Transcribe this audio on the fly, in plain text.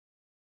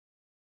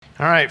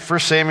All right, 1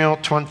 Samuel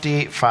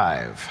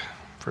 25.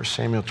 1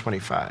 Samuel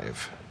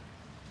 25.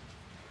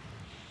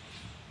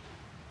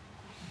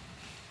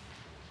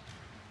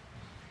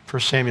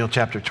 First Samuel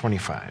chapter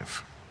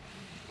 25.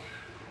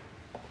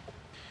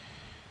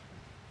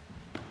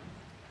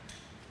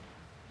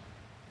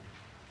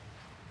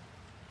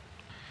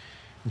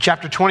 In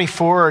chapter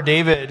 24,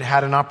 David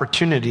had an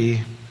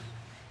opportunity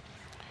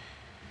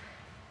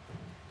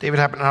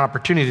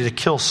to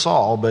kill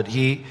Saul, but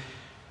he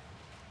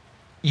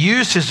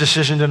used his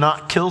decision to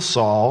not kill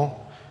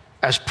Saul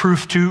as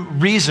proof to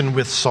reason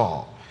with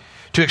Saul,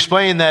 to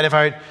explain that if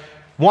I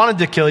wanted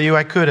to kill you,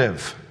 I could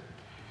have.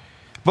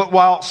 But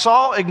while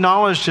Saul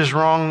acknowledged his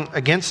wrong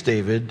against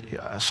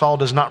David, Saul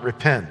does not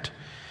repent.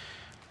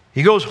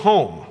 He goes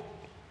home.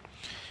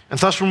 And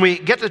thus, when we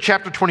get to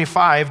chapter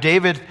 25,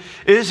 David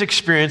is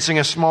experiencing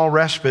a small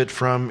respite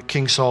from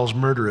King Saul's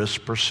murderous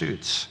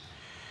pursuits.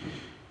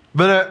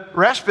 But a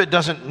respite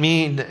doesn't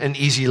mean an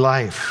easy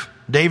life.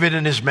 David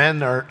and his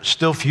men are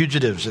still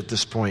fugitives at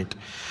this point.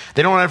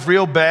 They don't have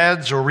real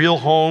beds or real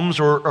homes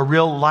or a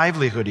real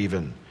livelihood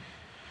even.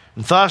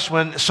 And thus,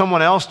 when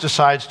someone else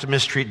decides to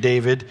mistreat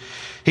David,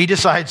 he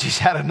decides he's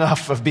had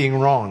enough of being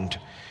wronged.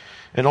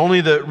 And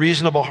only the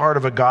reasonable heart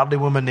of a godly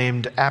woman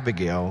named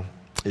Abigail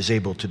is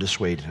able to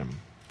dissuade him.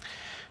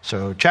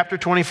 So chapter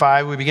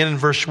 25, we begin in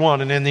verse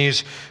 1. And in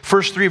these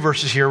first 3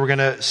 verses here, we're going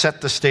to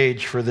set the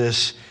stage for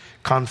this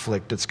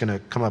conflict that's going to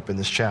come up in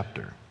this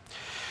chapter.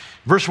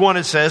 Verse 1,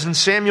 it says, "And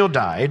Samuel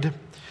died,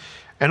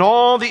 and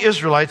all the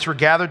Israelites were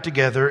gathered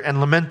together and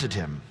lamented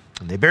him.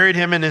 And they buried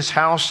him in his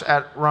house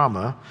at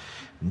Ramah.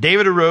 And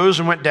David arose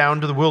and went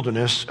down to the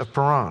wilderness of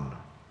Paran.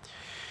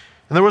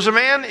 And there was a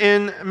man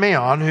in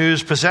Maon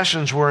whose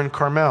possessions were in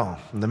Carmel.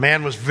 And the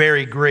man was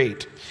very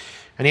great.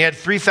 And he had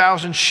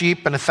 3,000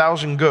 sheep and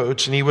 1,000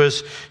 goats, and he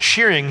was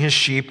shearing his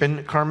sheep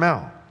in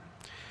Carmel.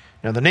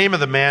 Now the name of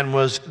the man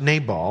was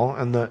Nabal,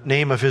 and the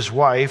name of his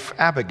wife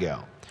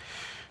Abigail.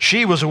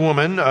 She was a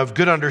woman of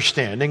good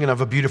understanding and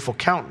of a beautiful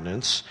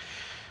countenance.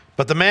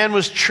 But the man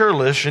was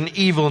churlish and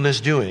evil in his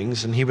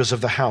doings, and he was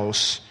of the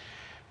house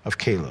of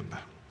Caleb."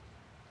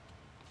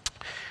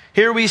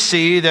 Here we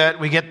see that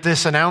we get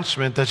this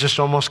announcement that's just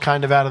almost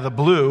kind of out of the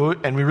blue,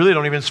 and we really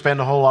don't even spend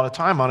a whole lot of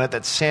time on it,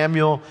 that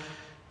Samuel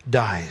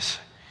dies.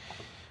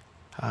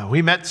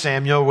 We met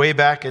Samuel way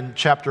back in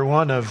chapter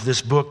 1 of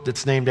this book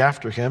that's named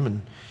after him,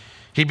 and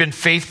he'd been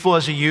faithful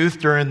as a youth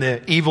during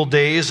the evil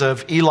days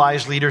of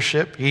Eli's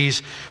leadership.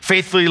 He's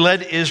faithfully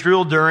led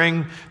Israel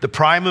during the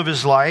prime of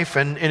his life,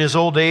 and in his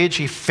old age,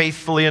 he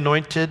faithfully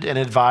anointed and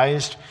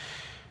advised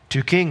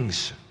 2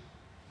 kings.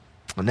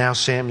 And now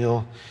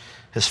Samuel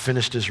has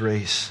finished his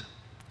race.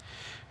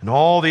 And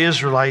all the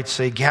Israelites,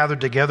 they gathered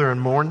together and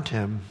mourned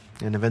him,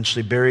 and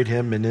eventually buried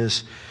him in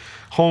his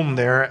home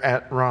there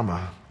at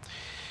Ramah.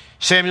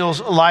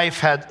 Samuel's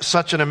life had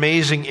such an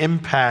amazing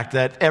impact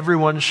that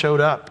everyone showed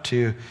up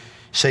to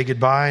say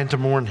goodbye and to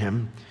mourn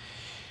him.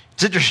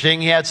 It's interesting,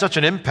 he had such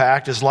an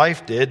impact, his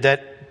life did,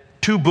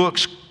 that 2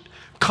 books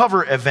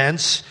cover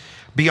events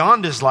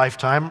beyond his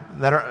lifetime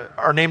that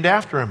are named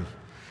after him.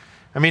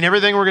 I mean,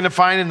 everything we're going to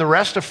find in the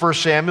rest of 1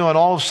 Samuel and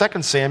all of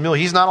 2 Samuel,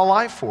 he's not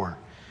alive for.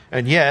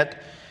 And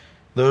yet,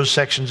 those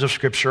sections of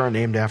Scripture are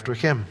named after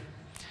him.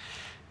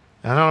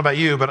 I don't know about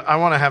you, but I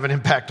want to have an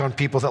impact on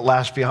people that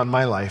last beyond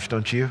my life,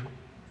 don't you?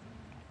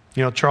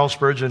 You know, Charles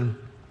Spurgeon,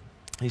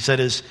 he said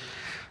his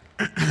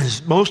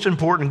most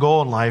important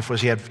goal in life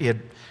was he had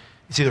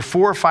it's either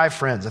 4 or 5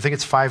 friends. I think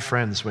it's 5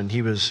 friends when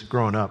he was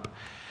growing up.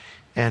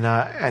 And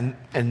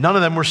none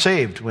of them were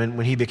saved when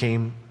he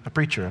became a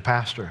preacher, a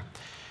pastor.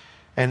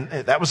 And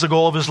that was the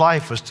goal of his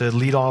life, was to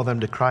lead all of them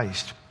to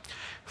Christ.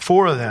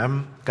 4 of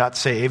them got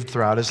saved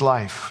throughout his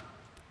life.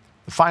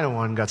 The final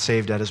one got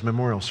saved at his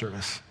memorial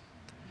service.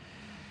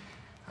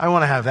 I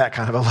want to have that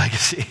kind of a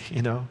legacy,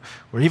 you know,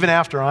 where even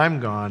after I'm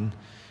gone,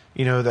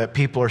 you know, that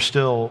people are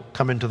still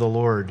coming to the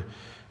Lord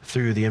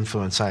through the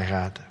influence I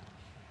had.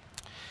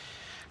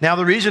 Now,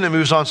 the reason it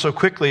moves on so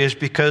quickly is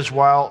because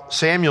while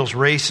Samuel's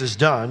race is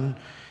done,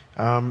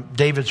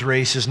 David's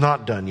race is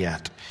not done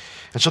yet.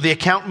 And so the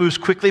account moves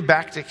quickly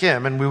back to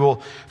him, and we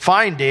will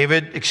find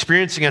David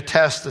experiencing a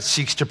test that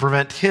seeks to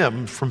prevent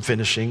him from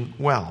finishing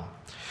well.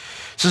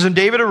 It says, "And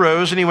David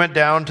arose and he went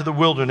down to the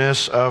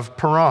wilderness of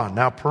Paran."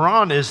 Now,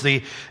 Paran is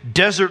the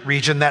desert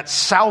region that's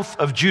south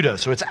of Judah,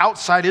 so it's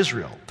outside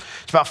Israel.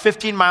 It's about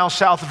 15 miles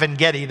south of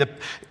En-Gedi,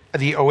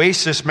 the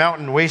oasis,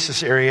 mountain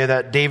oasis area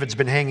that David's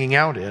been hanging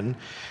out in.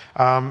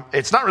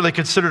 It's not really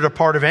considered a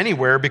part of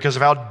anywhere because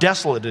of how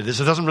desolate it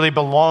is. It doesn't really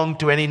belong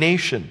to any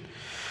nation.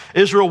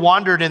 Israel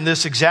wandered in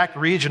this exact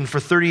region for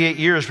 38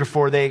 years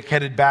before they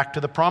headed back to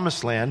the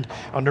promised land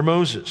under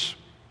Moses.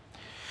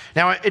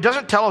 Now, it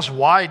doesn't tell us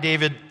why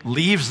David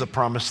leaves the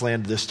promised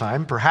land this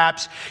time.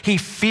 Perhaps he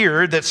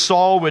feared that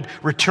Saul would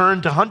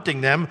return to hunting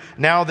them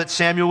now that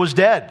Samuel was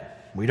dead.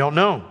 We don't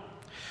know.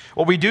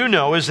 What we do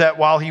know is that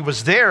while he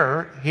was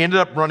there, he ended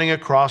up running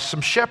across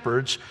some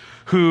shepherds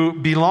who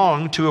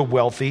belonged to a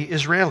wealthy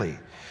Israeli.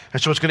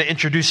 And so it's going to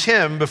introduce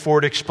him before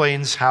it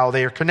explains how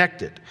they are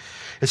connected.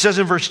 It says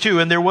in verse 2,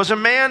 "And there was a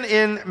man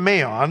in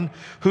Maon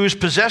whose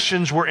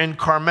possessions were in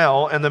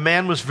Carmel, and the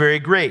man was very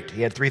great.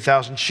 He had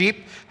 3,000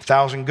 sheep,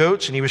 1,000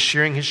 goats, and he was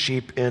shearing his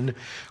sheep in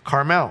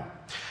Carmel."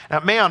 Now,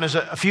 Maon is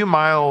a few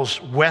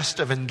miles west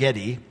of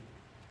En-Gedi,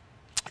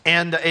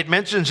 and it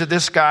mentions that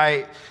this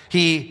guy,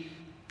 he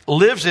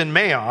lives in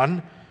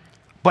Maon,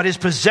 but his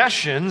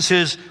possessions,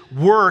 his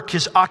work,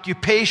 his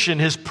occupation,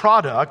 his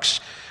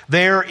products,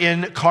 they're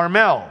in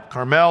Carmel.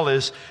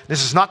 This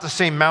is not the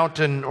same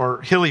mountain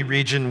or hilly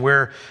region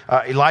where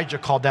Elijah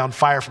called down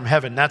fire from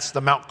heaven. That's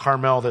the Mount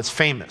Carmel that's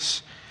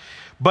famous.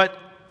 But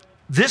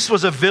this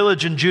was a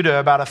village in Judah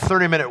about a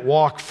 30-minute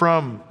walk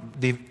from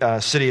the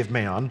city of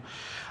Maon.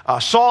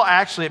 Saul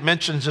actually,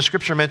 the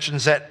scripture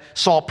mentions that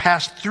Saul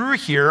passed through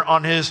here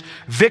on his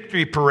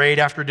victory parade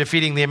after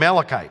defeating the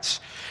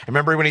Amalekites.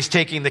 Remember when he's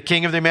taking the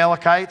king of the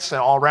Amalekites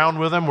all around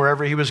with him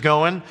wherever he was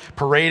going,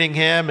 parading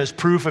him as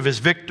proof of his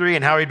victory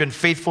and how he'd been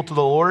faithful to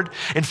the Lord.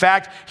 In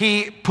fact,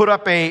 he put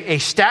up a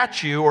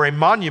statue or a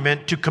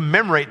monument to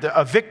commemorate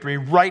a victory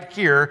right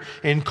here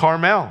in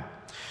Carmel.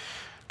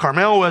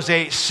 Carmel was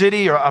a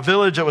city or a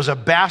village that was a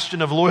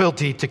bastion of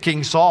loyalty to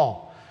King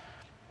Saul.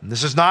 And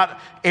this is not an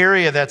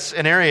area that's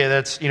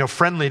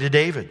friendly to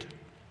David.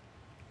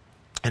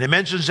 And it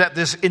mentions that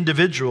this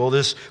individual,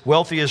 this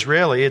wealthy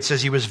Israeli, it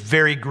says he was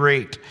very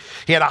great.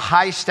 He had a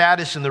high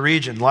status in the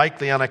region,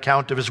 likely on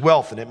account of his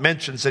wealth. And it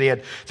mentions that he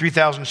had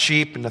 3,000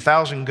 sheep and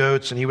 1,000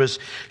 goats, and he was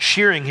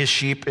shearing his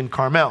sheep in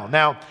Carmel.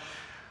 Now,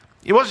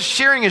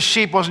 shearing his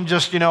sheep wasn't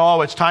just,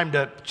 it's time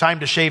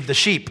to shave the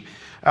sheep.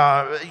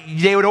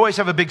 They would always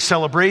have a big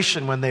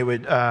celebration when they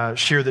would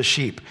shear the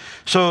sheep.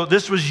 So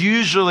this was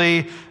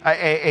usually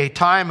a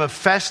time of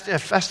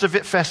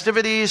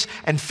festivities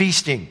and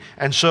feasting.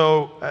 And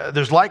so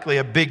there's likely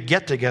a big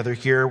get-together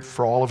here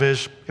for all of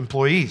his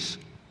employees.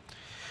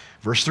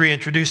 Verse 3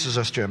 introduces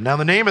us to him. Now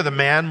the name of the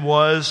man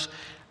was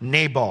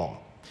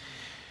Nabal.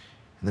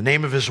 And the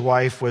name of his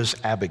wife was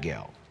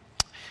Abigail.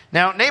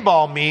 Now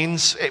Nabal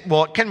means, it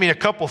can mean a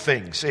couple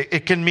things.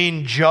 It can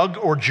mean jug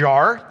or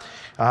jar.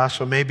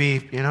 So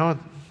maybe,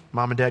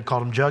 mom and dad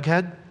called him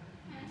Jughead.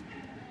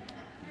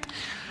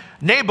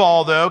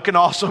 Nabal, though, can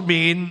also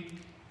mean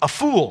a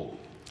fool,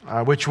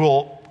 which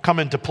will come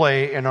into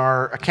play in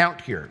our account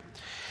here.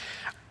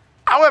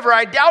 However,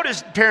 I doubt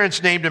his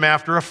parents named him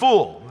after a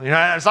fool.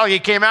 It's not like he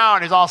came out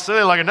and he's all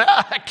silly looking,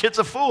 that kid's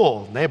a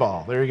fool.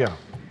 Nabal, there you go.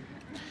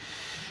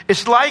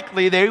 It's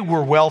likely they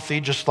were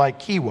wealthy just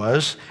like he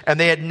was, and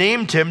they had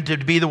named him to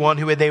be the one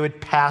who they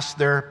would pass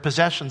their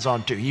possessions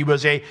on to. He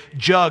was a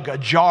jug, a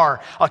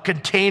jar, a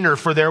container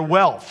for their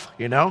wealth,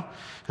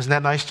 Isn't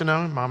that nice to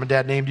know? Mom and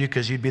dad named you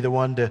because you'd be the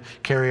one to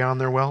carry on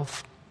their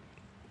wealth.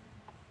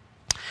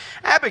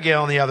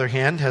 Abigail, on the other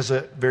hand, has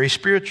a very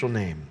spiritual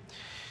name.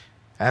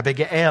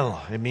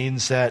 Abigail. It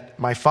means that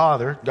my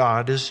father,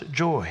 God, is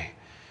joy.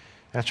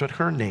 That's what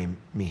her name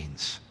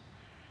means.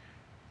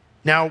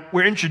 Now,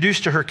 we're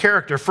introduced to her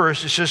character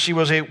first. It says she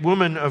was a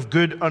woman of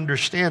good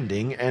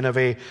understanding and of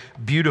a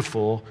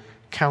beautiful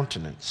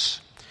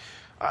countenance.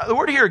 The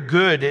word here,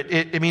 good,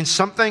 it means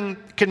something,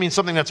 can mean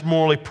something that's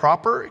morally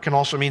proper. It can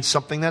also mean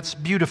something that's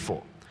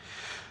beautiful.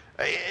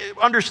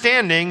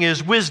 Understanding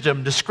is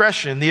wisdom,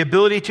 discretion, the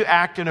ability to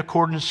act in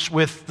accordance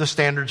with the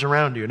standards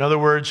around you. In other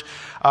words,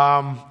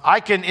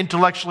 I can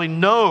intellectually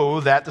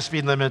know that the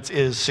speed limit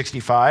is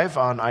 65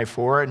 on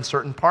I-4 in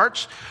certain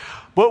parts.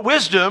 But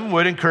wisdom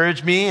would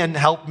encourage me and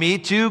help me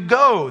to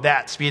go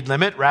that speed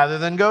limit rather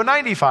than go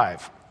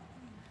 95.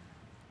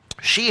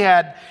 She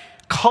had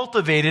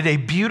cultivated a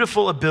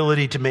beautiful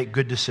ability to make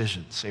good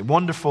decisions, a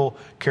wonderful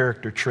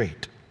character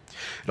trait.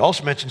 It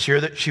also mentions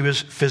here that she was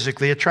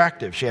physically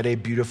attractive. She had a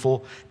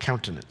beautiful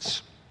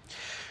countenance.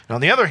 And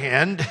on the other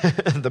hand,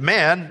 the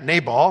man,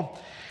 Nabal,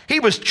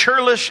 he was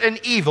churlish and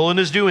evil in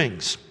his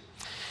doings.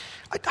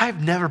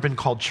 I've never been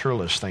called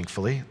churlish,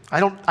 thankfully.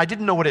 I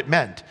didn't know what it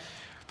meant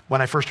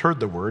when I first heard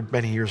the word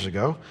many years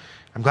ago.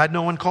 I'm glad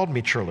no one called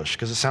me churlish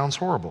because it sounds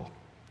horrible.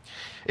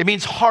 It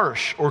means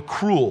harsh or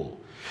cruel.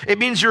 It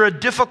means you're a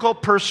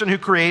difficult person who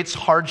creates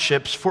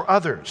hardships for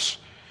others.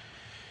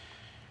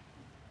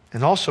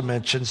 And also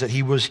mentions that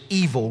he was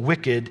evil,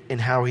 wicked in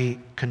how he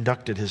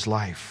conducted his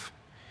life.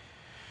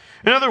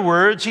 In other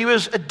words, he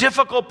was a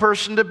difficult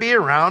person to be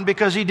around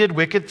because he did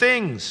wicked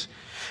things.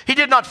 He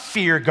did not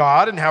fear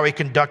God in how he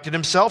conducted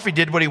himself. He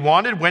did what he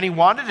wanted, when he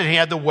wanted, and he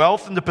had the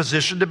wealth and the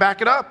position to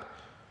back it up.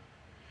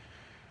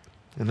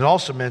 And it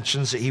also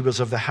mentions that he was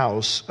of the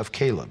house of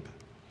Caleb.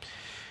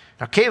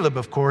 Now, Caleb,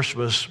 of course,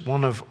 was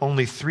one of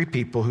only 3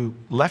 people who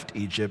left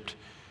Egypt.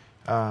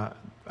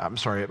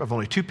 Of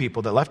only 2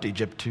 people that left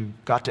Egypt who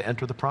got to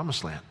enter the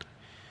promised land.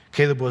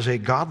 Caleb was a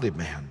godly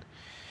man.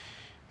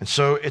 And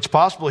so it's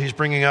possible he's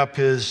bringing up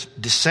his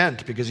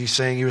descent because he's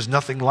saying he was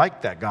nothing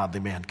like that godly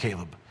man,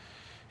 Caleb.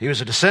 He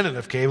was a descendant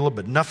of Caleb,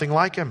 but nothing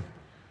like him.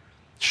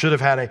 He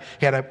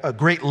had a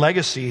great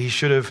legacy. He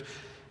should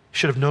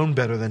have known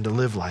better than to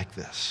live like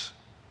this.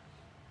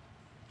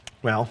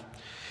 Well,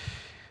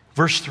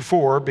 verse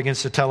 4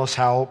 begins to tell us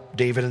how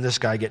David and this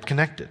guy get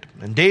connected.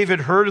 And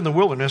David heard in the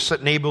wilderness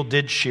that Nabal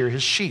did shear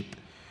his sheep.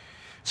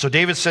 So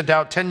David sent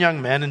out 10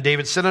 young men, and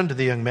David said unto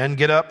the young men,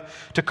 Get up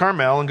to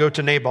Carmel and go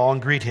to Nabal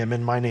and greet him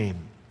in my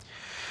name.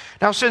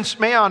 Now, since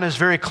Maon is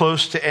very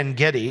close to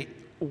En-Gedi,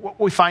 what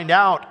we find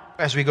out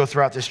as we go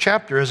throughout this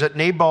chapter is that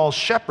Nabal's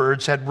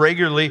shepherds had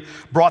regularly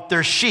brought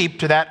their sheep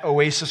to that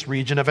oasis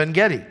region of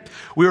En-Gedi.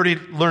 We already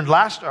learned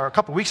a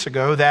couple weeks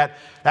ago that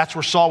that's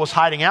where Saul was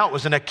hiding out,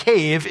 was in a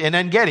cave in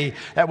En-Gedi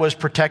that was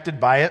protected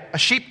by a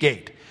sheep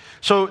gate.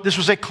 So this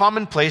was a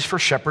common place for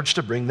shepherds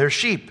to bring their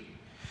sheep.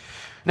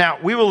 Now,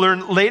 we will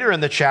learn later in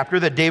the chapter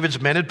that David's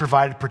men had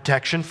provided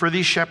protection for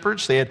these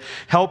shepherds. They had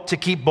helped to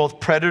keep both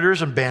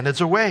predators and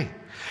bandits away.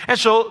 And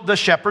so the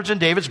shepherds and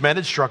David's men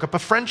had struck up a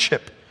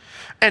friendship.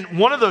 And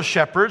one of those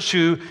shepherds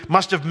who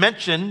must have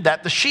mentioned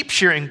that the sheep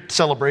shearing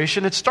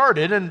celebration had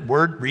started and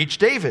word reached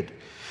David.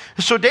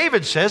 So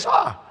David says,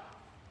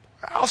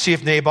 I'll see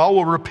if Nabal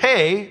will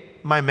repay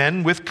my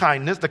men with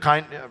kindness,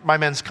 my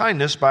men's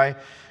kindness by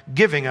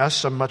giving us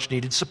some much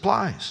needed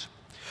supplies.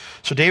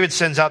 So David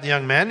sends out the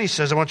young men. He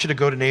says, I want you to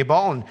go to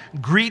Nabal and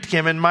greet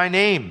him in my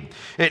name.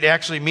 It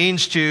actually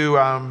means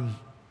to,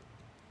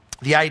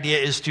 the idea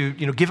is to,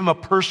 give him a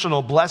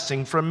personal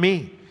blessing from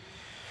me.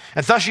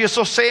 And thus ye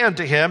shall say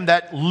unto him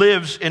that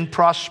lives in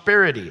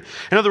prosperity.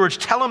 In other words,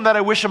 tell him that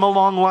I wish him a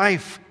long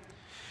life.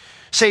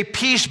 Say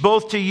peace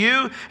both to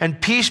you, and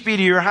peace be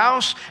to your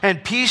house,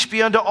 and peace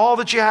be unto all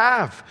that you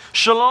have.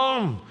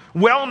 Shalom.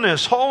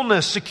 Wellness,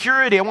 wholeness,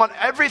 security. I want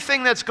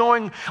everything that's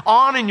going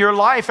on in your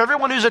life,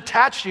 everyone who's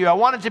attached to you, I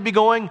want it to be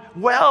going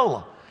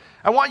well.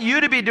 I want you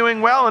to be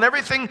doing well and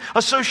everything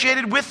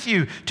associated with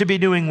you to be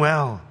doing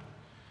well.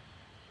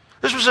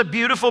 This was a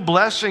beautiful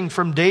blessing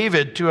from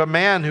David to a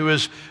man who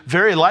is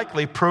very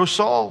likely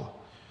pro-Saul.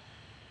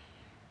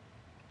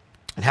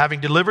 And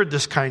having delivered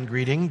this kind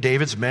greeting,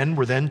 David's men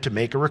were then to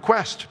make a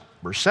request.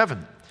 Verse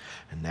 7.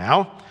 And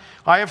now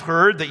I have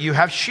heard that you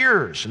have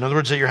shearers. In other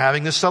words, that you're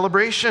having this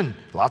celebration.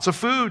 Lots of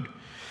food.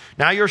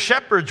 Now your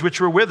shepherds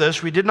which were with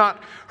us, we did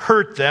not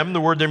hurt them.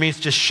 The word there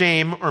means to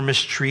shame or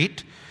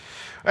mistreat.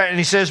 And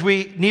he says,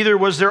 neither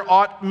was there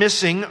aught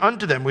missing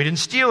unto them. We didn't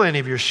steal any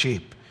of your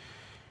sheep.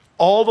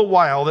 All the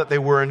while that they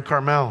were in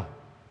Carmel.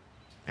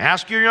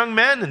 Ask your young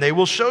men, and they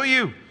will show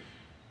you.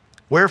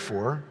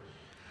 Wherefore,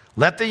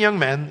 let the young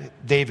men,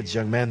 David's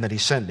young men that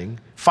he's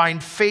sending,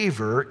 find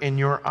favor in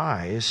your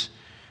eyes,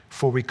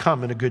 for we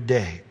come in a good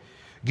day.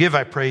 Give,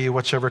 I pray you,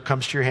 whatsoever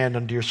comes to your hand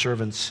unto your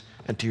servants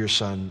and to your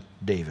son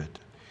David.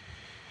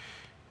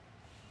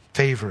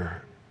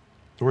 Favor.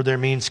 The word there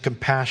means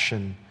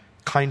compassion,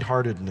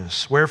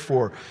 kind-heartedness.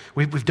 Wherefore,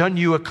 we've done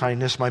you a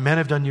kindness. My men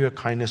have done you a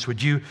kindness.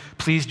 Would you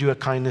please do a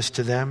kindness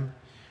to them?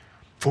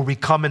 For we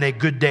come in a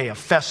good day, a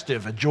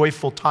festive, a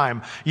joyful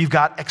time. You've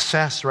got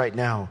excess right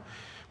now.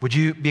 Would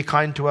you be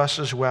kind to us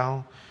as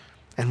well?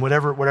 And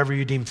whatever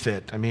you deem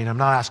fit. I mean, I'm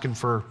not asking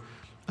for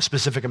a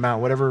specific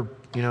amount. Whatever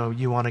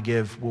you want to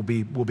give, we'll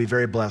be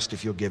very blessed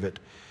if you'll give it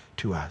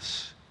to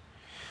us.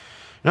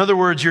 In other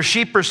words, your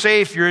sheep are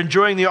safe. You're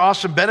enjoying the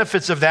awesome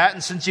benefits of that.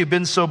 And since you've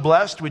been so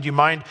blessed, would you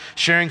mind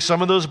sharing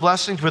some of those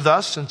blessings with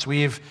us, since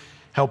we've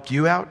helped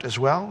you out as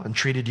well and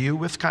treated you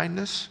with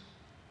kindness?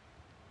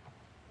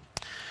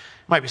 You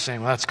might be saying,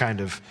 well, that's kind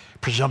of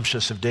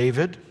presumptuous of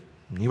David.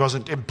 He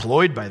wasn't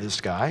employed by this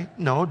guy.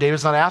 No,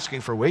 David's not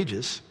asking for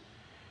wages.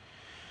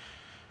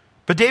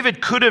 But David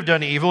could have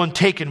done evil and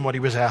taken what he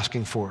was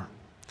asking for.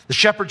 The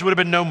shepherds would have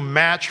been no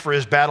match for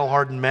his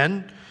battle-hardened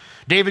men.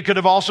 David could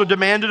have also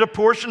demanded a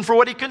portion for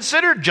what he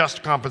considered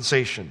just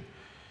compensation.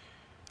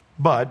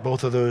 But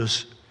both of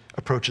those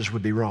approaches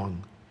would be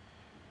wrong.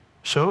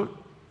 So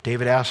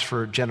David asked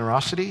for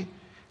generosity,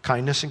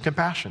 kindness, and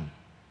compassion.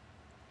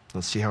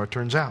 Let's see how it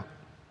turns out.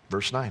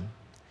 Verse 9.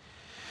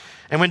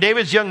 And when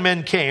David's young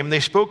men came, they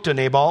spoke to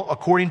Nabal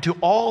according to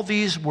all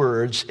these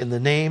words in the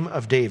name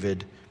of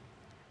David.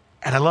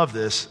 And I love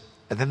this.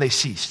 And then they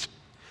ceased.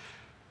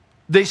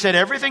 They said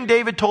everything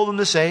David told them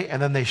to say,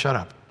 and then they shut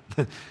up.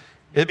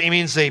 It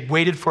means they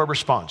waited for a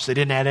response. They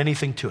didn't add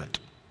anything to it.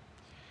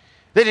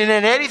 They didn't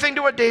add anything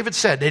to what David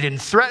said. They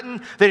didn't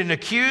threaten. They didn't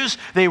accuse.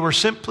 They were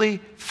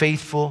simply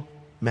faithful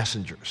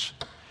messengers.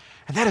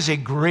 And that is a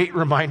great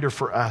reminder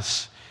for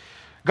us.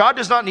 God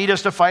does not need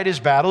us to fight his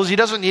battles. He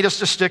doesn't need us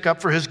to stick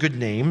up for his good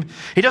name.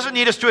 He doesn't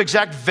need us to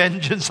exact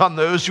vengeance on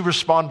those who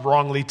respond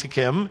wrongly to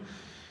him.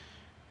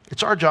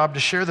 It's our job to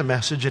share the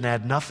message and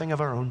add nothing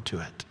of our own to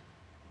it.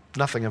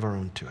 Nothing of our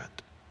own to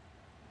it.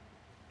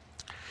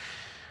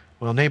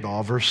 Well,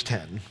 Nabal, verse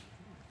 10.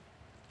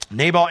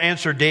 Nabal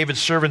answered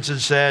David's servants and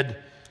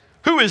said,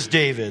 Who is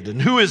David,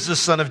 and who is the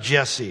son of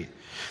Jesse?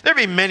 There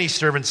be many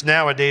servants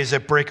nowadays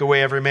that break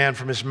away every man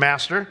from his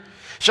master.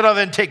 Should I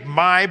then take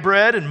my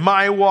bread and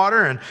my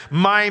water and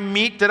my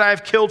meat that I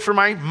have killed for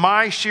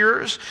my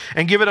shearers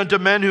and give it unto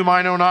men whom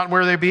I know not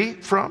where they be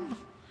from?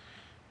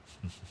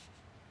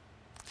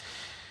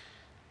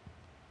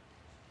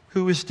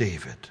 Who is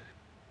David?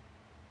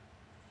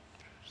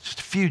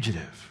 Just a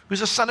fugitive. Who's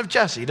the son of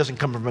Jesse? He doesn't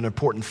come from an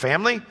important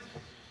family.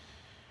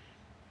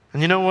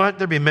 And you know what?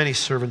 There be many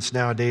servants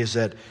nowadays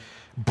that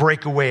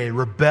break away,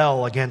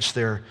 rebel against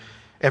their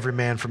every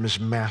man from his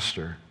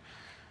master.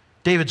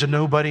 David's a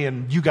nobody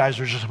and you guys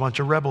are just a bunch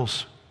of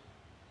rebels.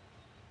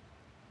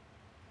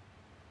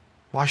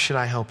 Why should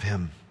I help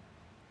him?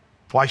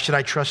 Why should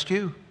I trust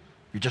you?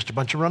 You're just a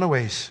bunch of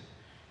runaways.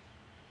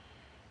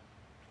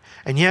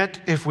 And yet,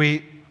 if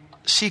we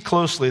see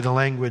closely the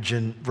language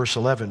in verse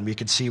 11, we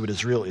can see what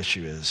his real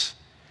issue is.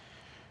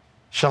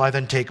 Shall I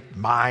then take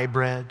my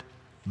bread,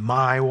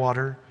 my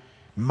water,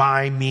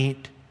 my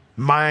meat,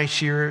 my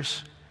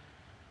shears?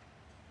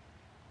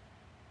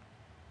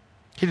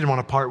 He didn't want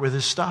to part with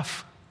his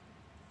stuff.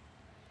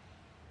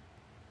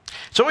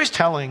 It's always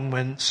telling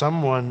when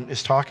someone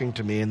is talking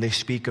to me and they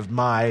speak of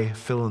my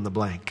fill in the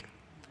blank.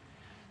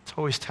 It's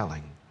always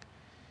telling.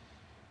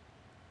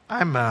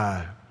 Maybe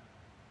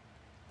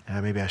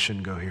I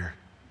shouldn't go here.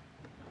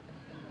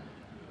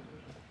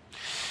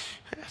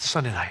 It's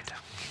Sunday night.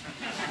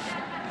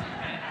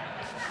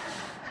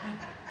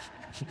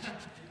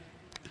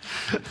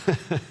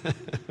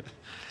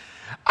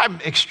 I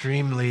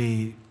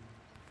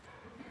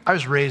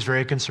was raised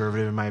very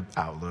conservative in my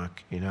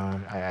outlook.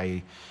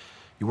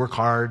 You work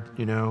hard,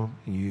 you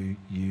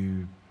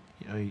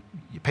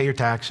pay your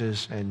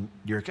taxes, and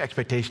your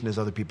expectation is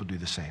other people do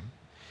the same.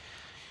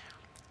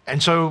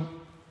 And so,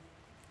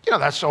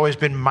 that's always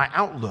been my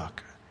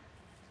outlook.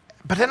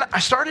 But then I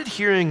started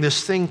hearing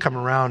this thing come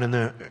around in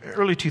the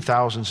early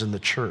 2000s in the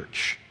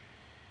church.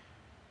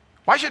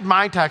 Why should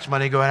my tax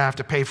money go and have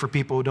to pay for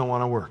people who don't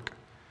want to work?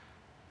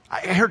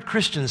 I heard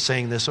Christians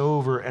saying this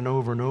over and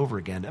over and over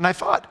again. And I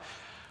thought,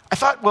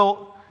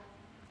 well,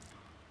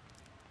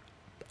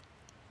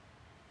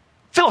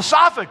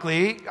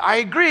 philosophically, I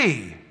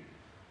agree.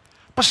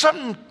 But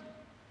something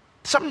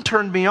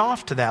turned me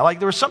off to that. Like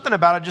there was something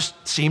about it just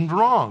seemed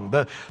wrong.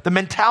 The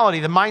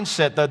mentality, the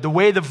mindset, the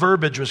way the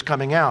verbiage was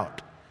coming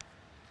out.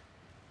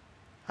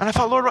 And I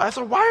thought, Lord,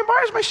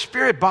 why is my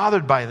spirit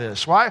bothered by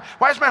this? Why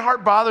is my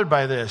heart bothered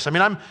by this? I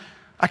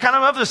kind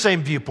of have the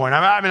same viewpoint.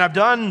 I've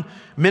done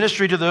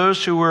ministry to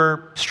those who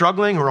were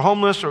struggling, who were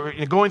homeless, or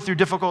going through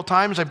difficult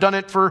times. I've done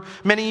it for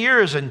many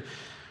years, and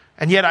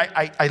yet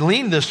I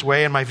lean this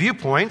way in my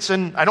viewpoints,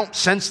 and I don't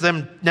sense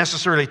them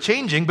necessarily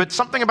changing, but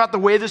something about the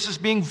way this is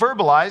being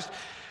verbalized,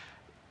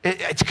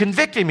 it's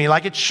convicting me.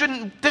 Like this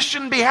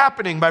shouldn't be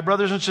happening by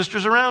brothers and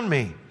sisters around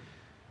me.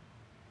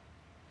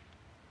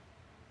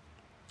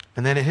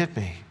 And then it hit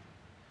me.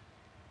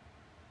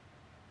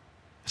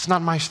 It's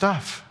not my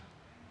stuff.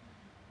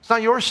 It's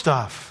not your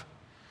stuff.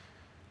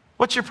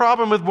 What's your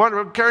problem with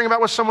caring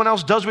about what someone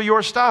else does with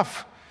your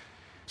stuff?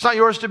 It's not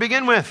yours to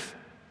begin with.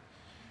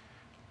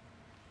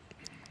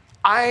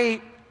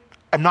 I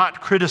am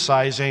not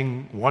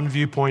criticizing one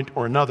viewpoint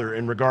or another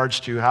in regards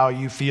to how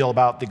you feel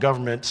about the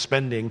government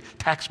spending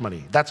tax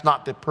money. That's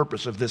not the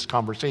purpose of this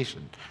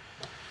conversation.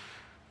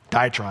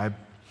 Diatribe.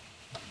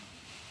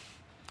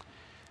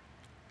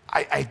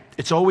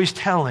 It's always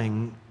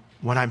telling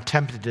when I'm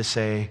tempted to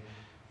say,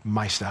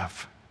 my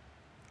stuff.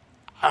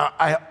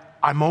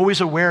 I'm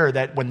always aware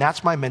that when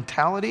that's my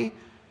mentality,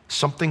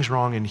 something's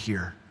wrong in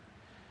here.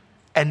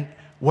 And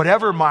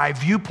whatever my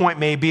viewpoint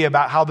may be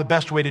about how the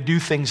best way to do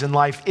things in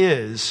life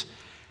is,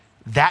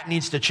 that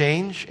needs to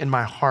change in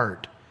my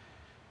heart.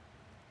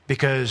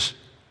 Because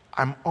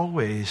I'm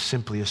always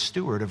simply a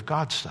steward of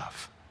God's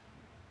stuff.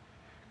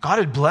 God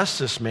had blessed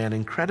this man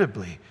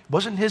incredibly. It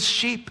wasn't his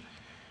sheep.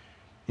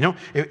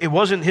 It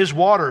wasn't his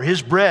water,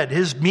 his bread,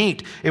 his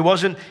meat. It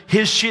wasn't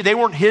his they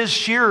weren't his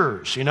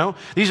shearers,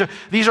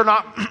 These are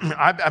not,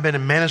 I've been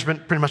in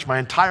management pretty much my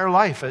entire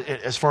life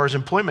as far as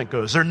employment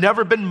goes. They've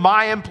never been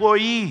my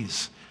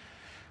employees.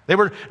 They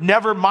were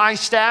never my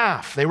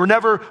staff. They were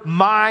never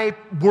my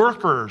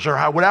workers, or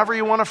whatever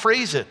you want to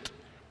phrase it.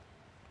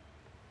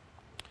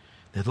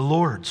 They're the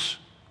Lord's.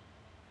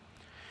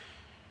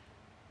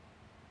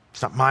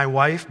 It's not my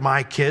wife,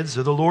 my kids.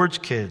 They're the Lord's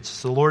kids.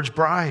 It's the Lord's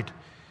bride.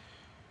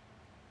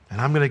 And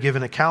I'm going to give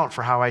an account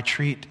for how I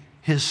treat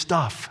his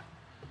stuff.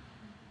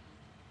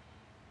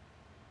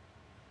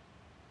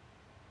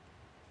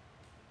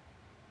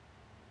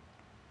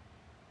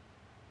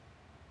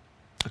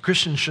 A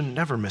Christian should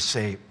never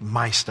missay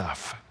my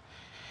stuff.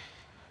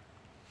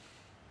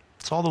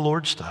 It's all the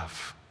Lord's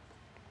stuff.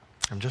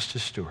 I'm just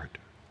his steward.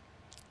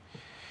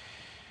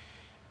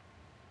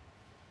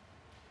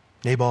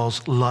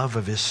 Nabal's love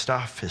of his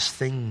stuff, his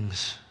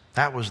things,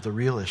 that was the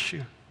real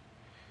issue.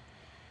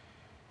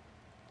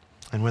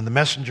 And when the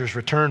messengers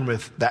return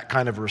with that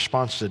kind of a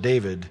response to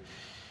David,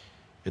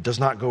 it does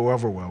not go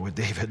over well with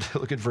David.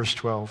 Look at verse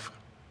 12.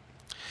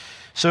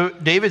 So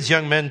David's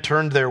young men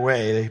turned their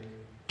way. They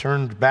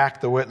turned back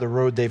the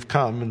road they've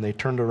come, and they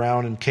turned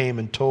around and came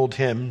and told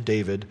him,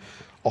 David,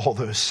 all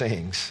those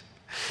sayings.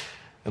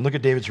 And look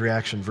at David's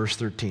reaction, verse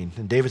 13.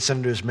 And David said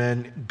unto his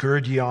men,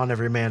 gird ye on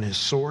every man his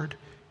sword.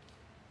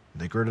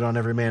 And they girded on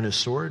every man his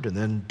sword. And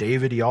then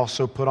David, he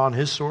also put on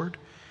his sword.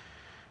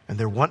 And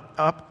there went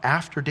up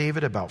after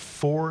David about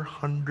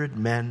 400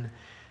 men,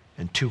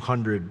 and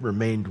 200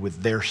 remained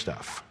with their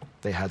stuff.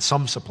 They had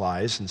some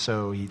supplies, and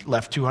so he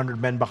left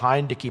 200 men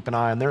behind to keep an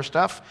eye on their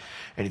stuff.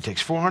 And he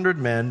takes 400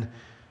 men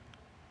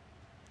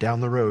down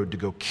the road to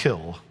go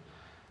kill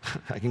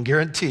I can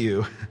guarantee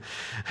you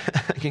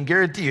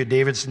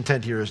David's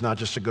intent here is not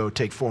just to go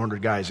take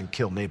 400 guys and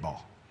kill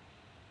Nabal.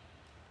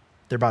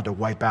 They're about to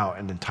wipe out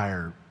an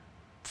entire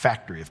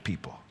factory of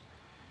people.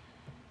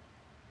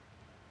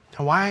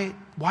 Now,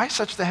 why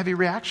such the heavy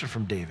reaction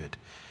from David?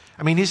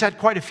 I mean, he's had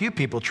quite a few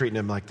people treating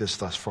him like this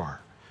thus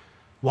far.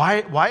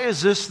 Why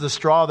is this the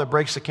straw that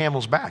breaks the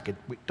camel's back? It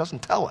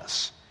doesn't tell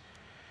us.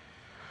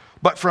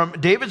 But from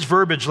David's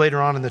verbiage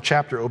later on in the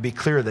chapter, it will be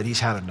clear that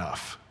he's had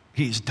enough.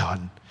 He's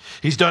done.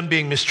 He's done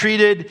being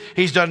mistreated.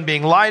 He's done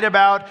being lied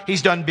about.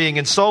 He's done being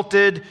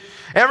insulted.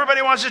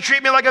 Everybody wants to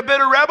treat me like a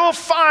bitter rebel?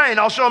 Fine,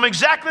 I'll show them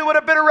exactly what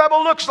a bitter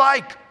rebel looks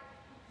like.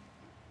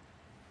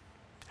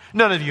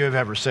 None of you have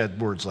ever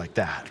said words like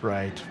that,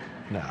 right?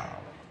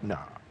 No.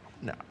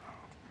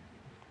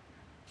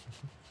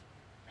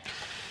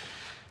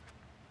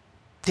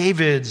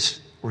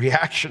 David's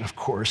reaction, of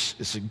course,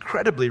 is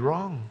incredibly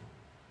wrong.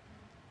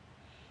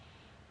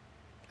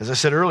 As I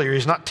said earlier,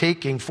 he's not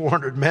taking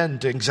 400 men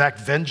to exact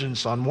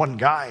vengeance on one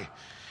guy.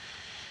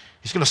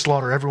 He's going to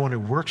slaughter everyone who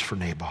works for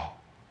Nabal.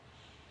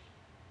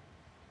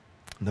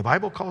 And the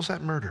Bible calls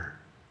that murder.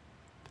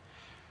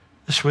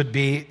 This would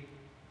be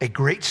a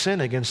great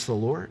sin against the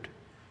Lord,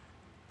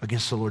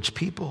 against the Lord's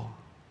people.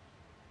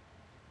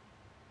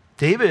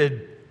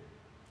 David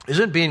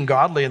isn't being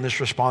godly in this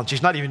response.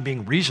 He's not even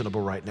being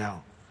reasonable right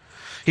now.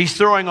 He's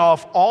throwing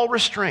off all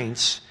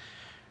restraints,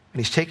 and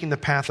he's taking the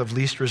path of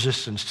least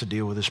resistance to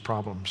deal with his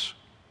problems.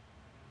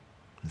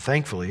 And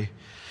thankfully,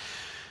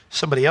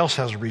 somebody else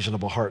has a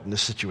reasonable heart in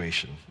this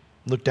situation.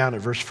 Look down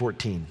at verse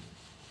 14.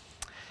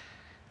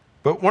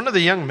 But one of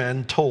the young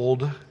men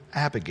told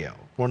Abigail,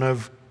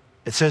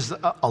 it says,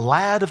 a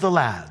lad of the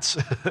lads,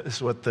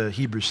 is what the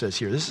Hebrew says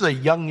here. This is a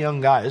young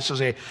guy. This is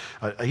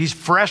he's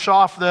fresh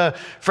off the,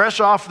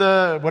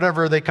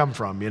 whatever they come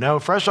from,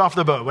 fresh off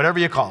the boat, whatever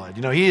you call it.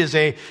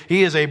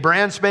 He is a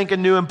brand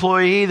spanking new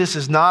employee. This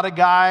is not a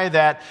guy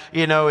that,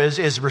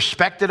 is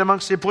respected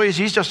amongst the employees.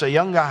 He's just a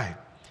young guy.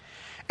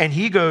 And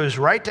he goes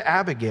right to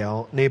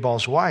Abigail,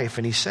 Nabal's wife,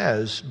 and he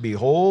says,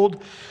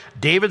 behold,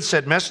 David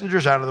sent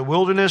messengers out of the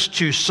wilderness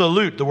to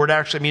salute. The word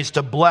actually means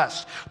to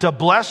bless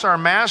our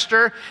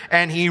master,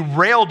 and he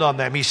railed on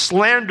them. He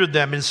slandered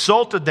them,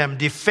 insulted them,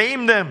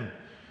 defamed them.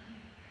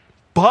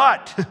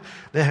 But,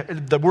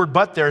 the word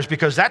but there is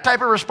because that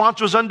type of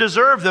response was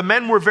undeserved. The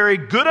men were very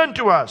good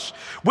unto us.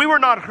 We were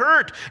not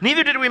hurt,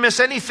 neither did we miss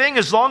anything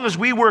as long as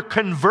we were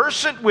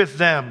conversant with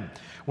them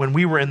when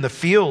we were in the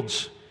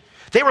fields.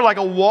 They were like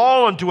a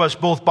wall unto us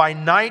both by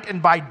night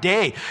and by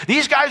day.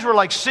 These guys were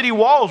like city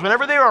walls.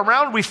 Whenever they were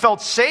around, we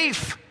felt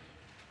safe.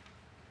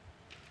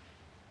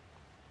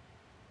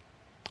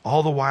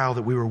 All the while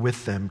that we were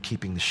with them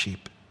keeping the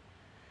sheep.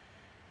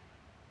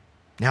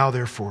 Now,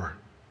 therefore,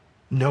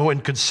 know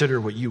and consider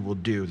what you will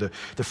do. The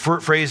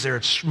phrase there,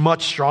 it's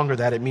much stronger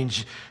than that. It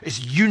means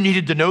you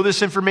needed to know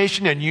this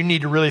information and you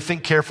need to really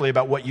think carefully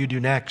about what you do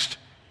next.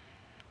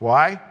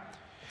 Why?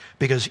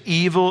 Because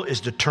evil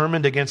is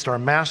determined against our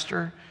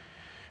master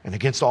and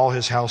against all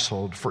his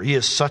household, for he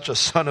is such a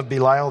son of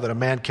Belial that a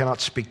man cannot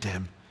speak to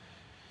him.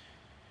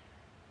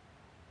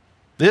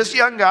 This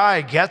young guy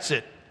gets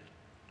it.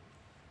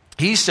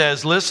 He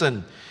says,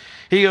 listen,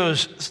 he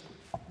goes,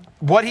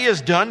 what he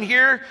has done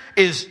here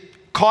is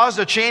caused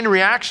a chain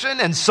reaction,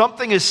 and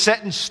something is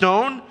set in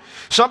stone.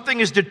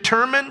 Something is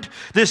determined.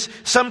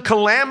 Some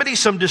calamity,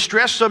 some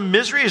distress, some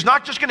misery is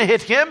not just going to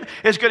hit him,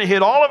 it's going to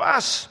hit all of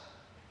us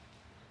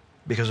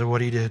because of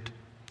what he did.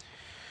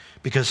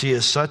 Because he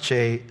is such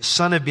a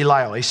son of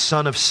Belial, a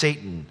son of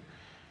Satan,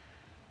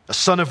 a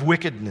son of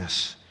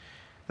wickedness,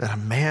 that a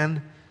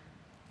man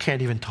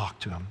can't even talk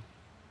to him.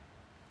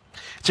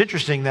 It's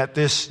interesting that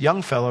this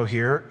young fellow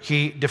here,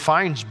 he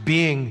defines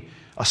being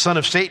a son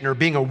of Satan or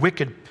being a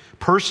wicked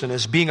person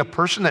as being a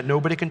person that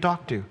nobody can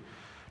talk to.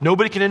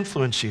 Nobody can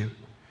influence you.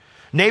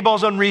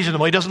 Nabal's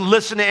unreasonable. He doesn't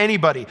listen to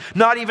anybody.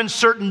 Not even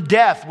certain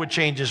death would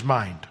change his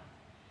mind.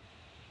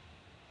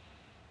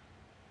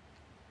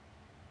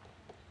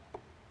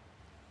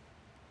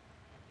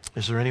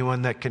 Is there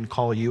anyone that can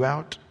call you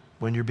out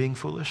when you're being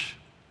foolish?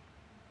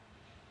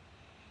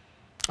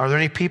 Are there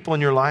any people in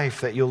your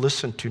life that you'll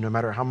listen to no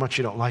matter how much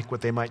you don't like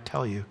what they might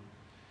tell you?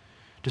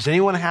 Does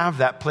anyone have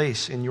that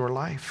place in your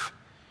life?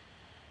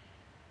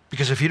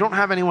 Because if you don't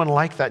have anyone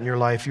like that in your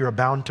life, you're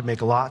bound to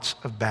make lots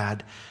of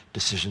bad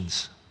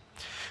decisions.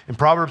 In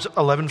Proverbs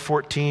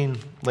 11:14,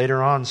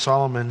 later on,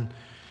 Solomon,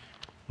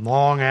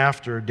 long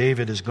after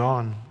David is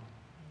gone,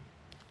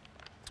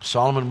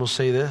 Solomon will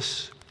say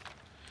this.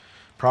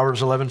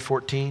 Proverbs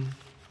 11:14.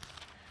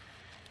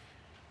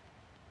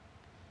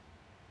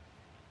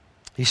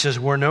 He says,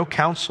 where no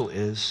counsel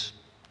is,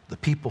 the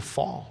people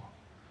fall.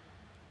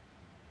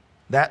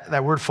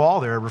 That word fall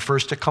there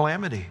refers to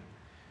calamity.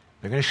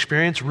 They're going to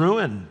experience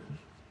ruin,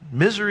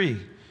 misery.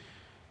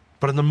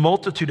 But in the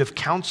multitude of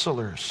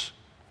counselors,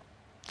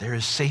 there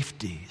is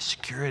safety,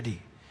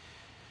 security.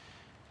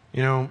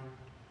 I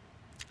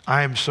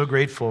am so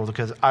grateful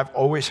because I've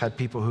always had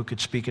people who could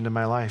speak into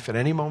my life at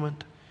any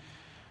moment.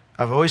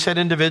 I've always had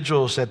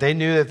individuals that they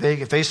knew that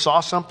if they saw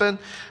something,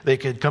 they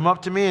could come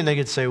up to me and they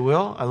could say,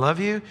 Will, I love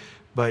you,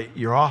 but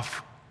you're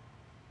off.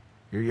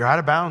 You're out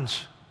of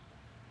bounds.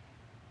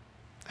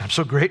 I'm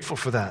so grateful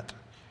for that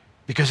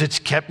because it's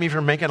kept me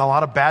from making a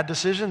lot of bad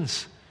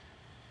decisions.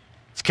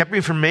 It's kept me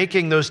from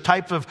making those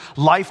type of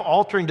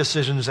life-altering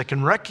decisions that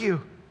can wreck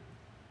you.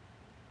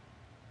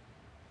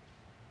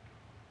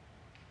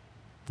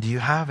 Do you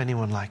have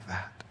anyone like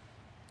that?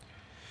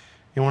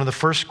 And one of the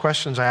first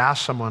questions I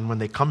ask someone when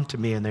they come to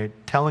me and they're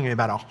telling me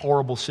about a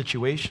horrible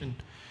situation,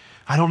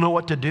 I don't know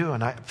what to do.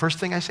 And first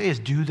thing I say is,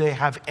 do they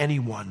have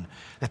anyone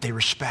that they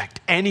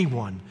respect?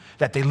 Anyone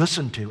that they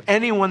listen to?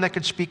 Anyone that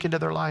could speak into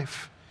their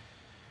life?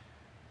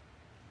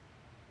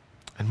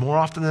 And more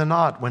often than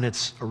not, when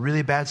it's a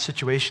really bad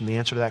situation, the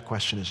answer to that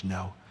question is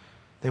no.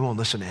 They won't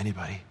listen to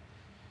anybody. You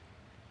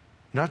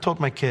know, I've told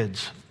my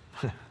kids,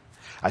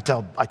 I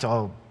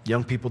tell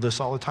young people this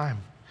all the time.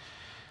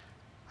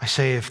 I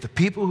say, if the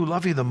people who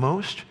love you the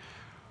most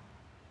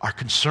are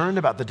concerned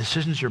about the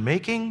decisions you're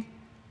making,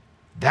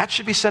 that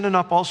should be sending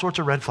up all sorts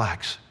of red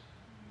flags.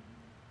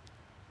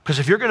 Because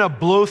if you're going to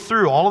blow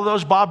through all of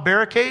those Bob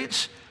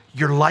barricades,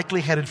 you're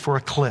likely headed for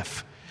a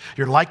cliff.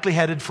 You're likely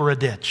headed for a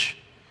ditch.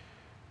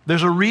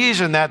 There's a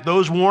reason that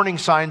those warning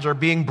signs are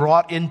being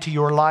brought into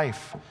your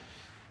life.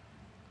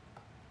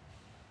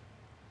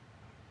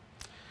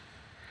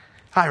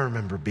 I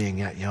remember being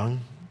that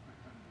young.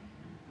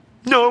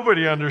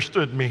 Nobody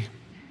understood me.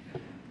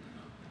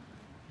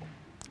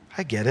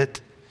 I get it.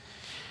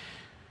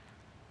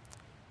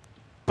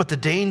 But the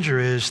danger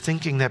is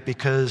thinking that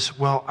because,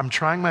 well, I'm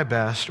trying my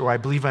best or I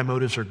believe my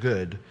motives are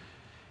good,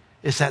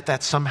 is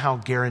that somehow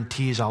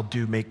guarantees I'll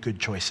make good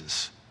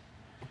choices.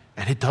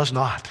 And it does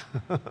not.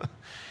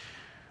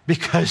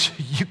 Because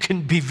you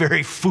can be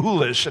very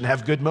foolish and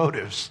have good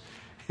motives.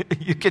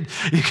 You can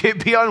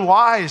be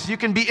unwise. You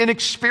can be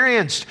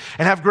inexperienced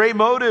and have great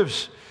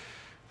motives.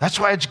 That's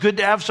why it's good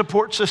to have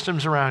support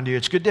systems around you.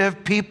 It's good to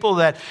have people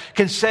that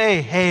can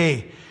say,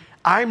 hey,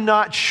 I'm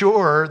not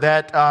sure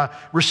that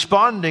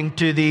responding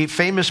to the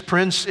famous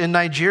prince in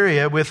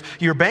Nigeria with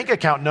your bank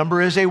account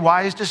number is a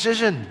wise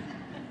decision.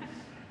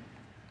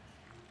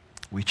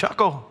 We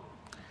chuckle.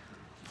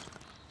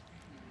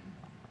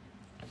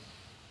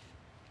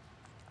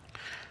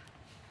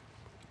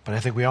 But I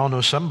think we all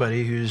know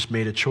somebody who's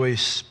made a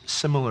choice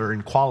similar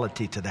in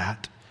quality to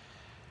that.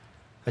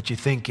 That you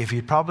think if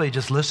you'd probably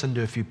just listened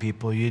to a few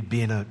people, you'd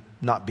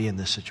not be in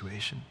this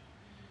situation.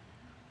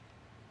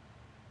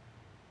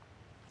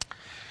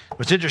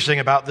 What's interesting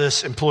about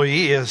this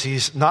employee is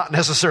he's not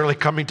necessarily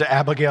coming to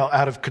Abigail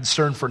out of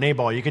concern for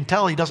Nabal. You can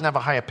tell he doesn't have a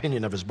high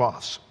opinion of his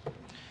boss.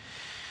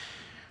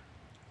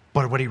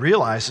 But what he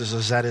realizes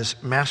is that his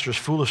master's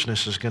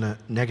foolishness is going to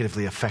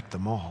negatively affect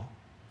them all.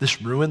 This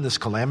ruin, this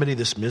calamity,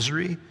 this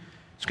misery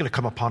is going to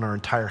come upon our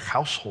entire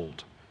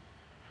household.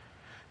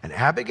 And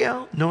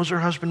Abigail knows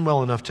her husband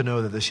well enough to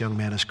know that this young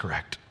man is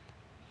correct.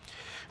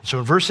 So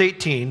in verse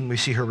 18, we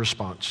see her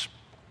response.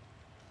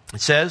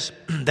 It says,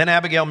 Then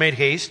Abigail made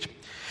haste.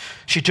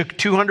 She took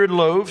 200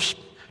 loaves,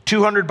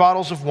 200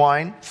 bottles of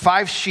wine,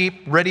 5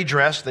 sheep ready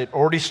dressed, they'd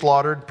already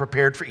slaughtered,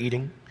 prepared for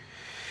eating,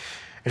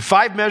 and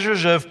 5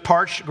 measures of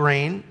parched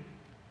grain,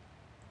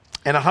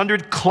 and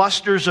 100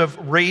 clusters of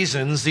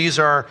raisins. These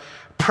are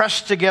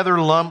pressed together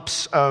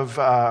lumps of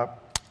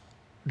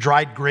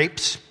dried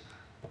grapes.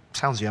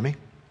 Sounds yummy.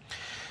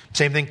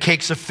 Same thing,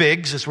 cakes of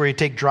figs is where you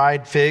take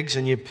dried figs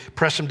and you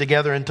press them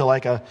together into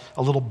like a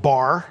little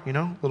bar,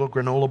 little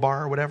granola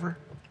bar or whatever.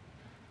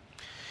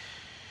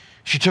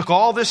 She took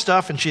all this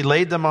stuff and she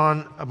laid them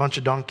on a bunch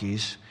of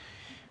donkeys.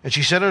 And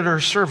she said to her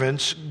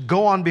servants,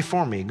 go on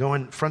before me, go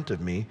in front of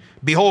me.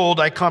 Behold,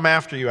 I come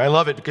after you. I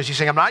love it because she's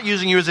saying, I'm not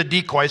using you as a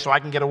decoy so I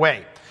can get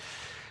away.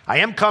 I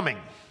am coming.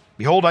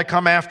 Behold, I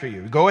come after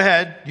you. Go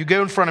ahead. You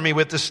go in front of me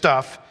with this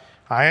stuff.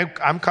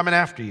 I'm coming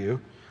after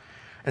you.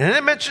 And then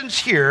it mentions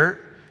here,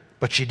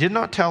 but she did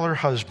not tell her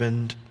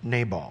husband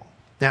Nabal.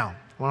 Now,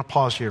 I want to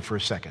pause here for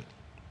a second.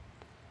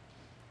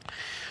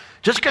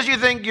 Just because you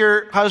think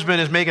your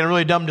husband is making a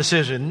really dumb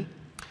decision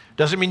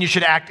doesn't mean you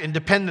should act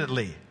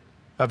independently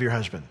of your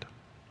husband.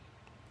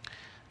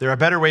 There are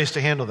better ways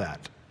to handle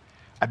that.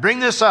 I bring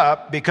this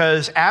up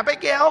because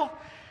Abigail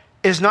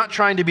is not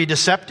trying to be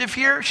deceptive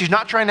here. She's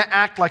not trying to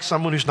act like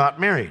someone who's not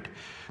married.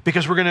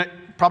 Because we're going to,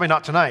 probably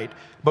not tonight,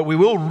 but we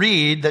will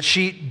read that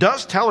she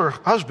does tell her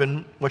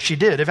husband what she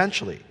did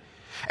eventually.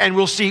 And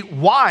we'll see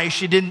why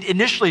she didn't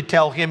initially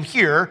tell him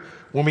here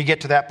when we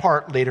get to that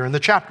part later in the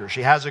chapter.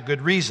 She has a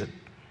good reason.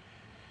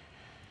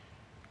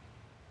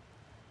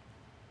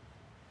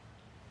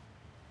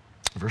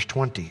 Verse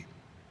 20.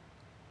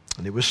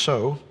 And it was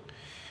so,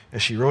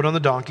 as she rode on the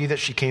donkey, that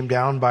she came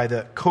down by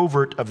the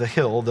covert of the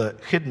hill, the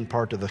hidden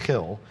part of the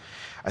hill.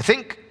 I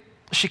think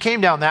she came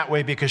down that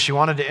way because she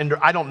wanted to,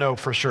 I don't know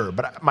for sure,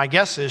 but my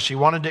guess is she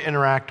wanted to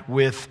interact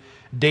with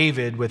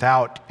David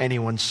without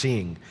anyone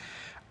seeing.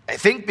 I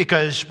think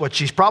because what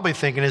she's probably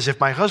thinking is if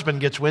my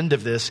husband gets wind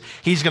of this,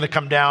 he's going to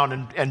come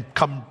down and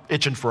come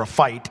itching for a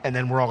fight, and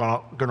then we're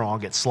all going to all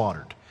get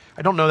slaughtered.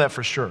 I don't know that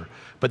for sure,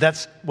 but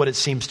that's what it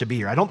seems to be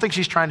here. I don't think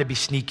she's trying to be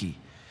sneaky.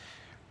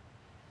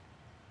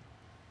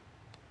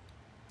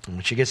 And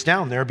when she gets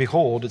down there,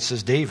 behold, it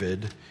says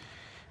David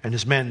and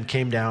his men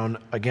came down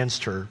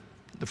against her.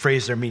 The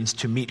phrase there means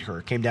to meet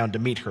her, came down to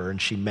meet her, and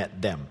she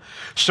met them.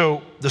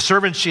 So the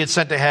servants she had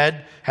sent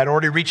ahead had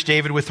already reached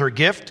David with her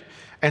gift,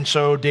 and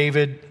so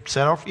David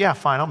said, oh, yeah,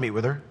 fine, I'll meet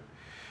with her.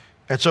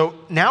 And so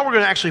now we're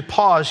going to actually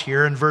pause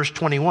here in verse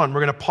 21. We're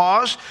going to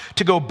pause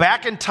to go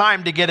back in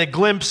time to get a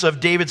glimpse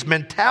of David's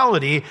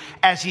mentality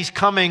as he's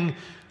coming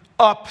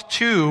up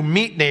to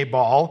meet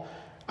Nabal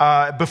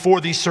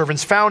before these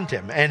servants found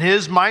him. And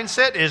his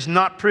mindset is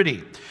not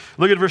pretty.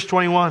 Look at verse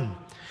 21.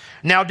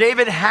 Now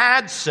David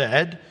had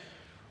said,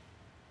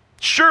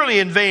 surely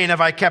in vain have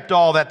I kept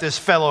all that this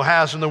fellow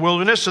has in the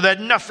wilderness, so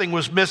that nothing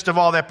was missed of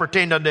all that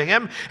pertained unto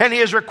him, and he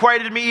has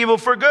requited me evil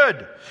for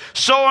good.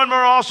 So and more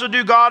also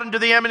do God unto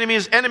the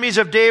enemies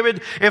of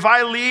David, if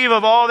I leave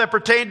of all that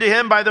pertained to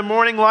him by the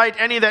morning light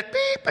any that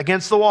beep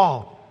against the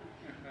wall.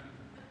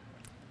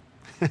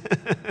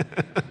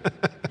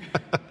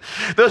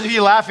 Those of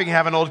you laughing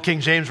have an old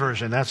King James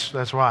Version.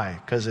 That's why,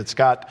 because it's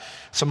got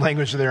some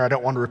language there I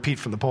don't want to repeat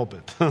from the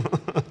pulpit.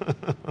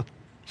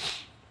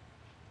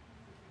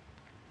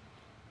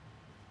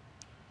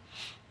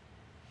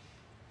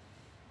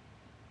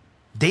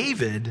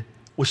 David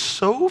was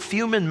so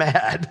fuming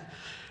mad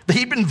that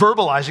he'd been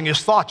verbalizing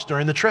his thoughts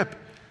during the trip.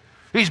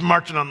 He's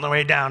marching on the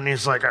way down, and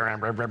he's like,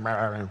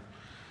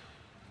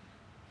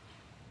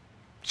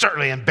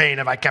 certainly in vain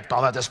have I kept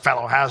all that this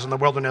fellow has in the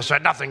wilderness, so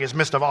that nothing is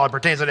missed of all that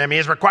pertains to him. He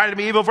has requited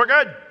me evil for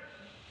good.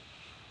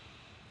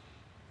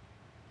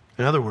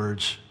 In other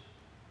words,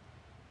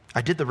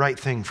 I did the right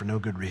thing for no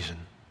good reason.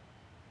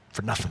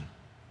 For nothing.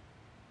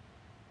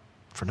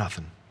 For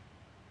nothing.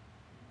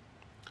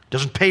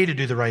 Doesn't pay to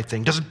do the right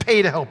thing. Doesn't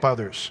pay to help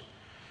others.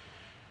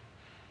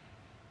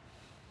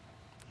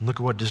 And look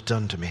at what it's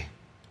done to me.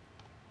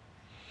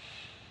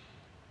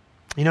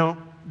 You know,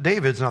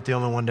 David's not the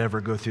only one to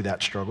ever go through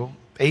that struggle.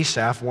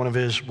 Asaph, one of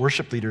his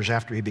worship leaders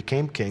after he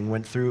became king,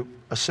 went through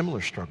a similar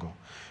struggle.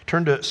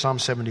 Turn to Psalm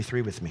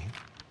 73 with me.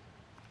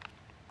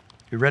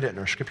 We read it in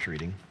our scripture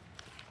reading.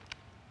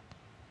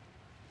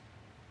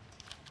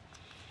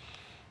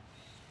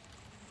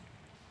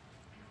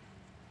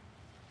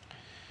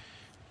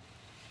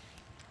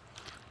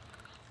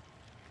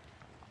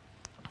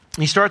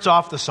 He starts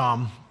off the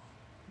psalm.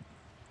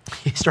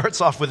 He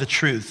starts off with the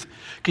truth,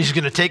 because he's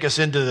going to take us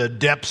into the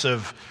depths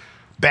of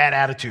bad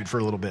attitude for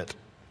a little bit.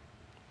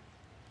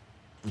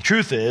 The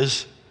truth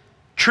is,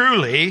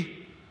 truly,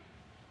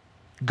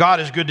 God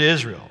is good to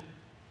Israel,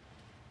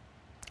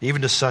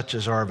 even to such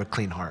as are of a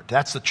clean heart.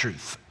 That's the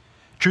truth.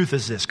 Truth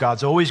is this: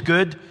 God's always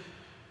good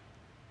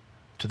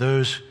to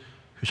those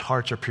whose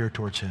hearts are pure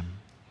towards him.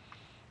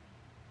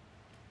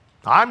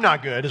 I'm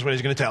not good, is what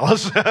he's going to tell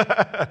us.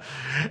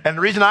 And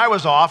the reason I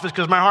was off is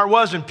because my heart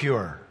wasn't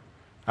pure.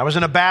 I was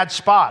in a bad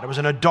spot. I was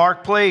in a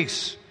dark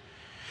place.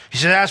 He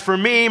said, as for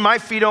me, my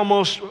feet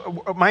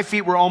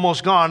were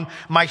almost gone.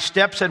 My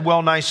steps had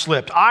well nigh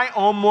slipped. I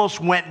almost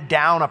went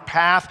down a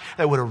path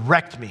that would have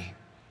wrecked me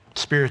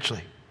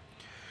spiritually.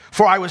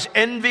 For I was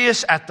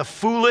envious at the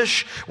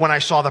foolish when I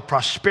saw the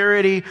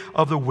prosperity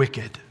of the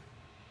wicked.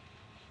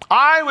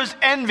 I was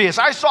envious.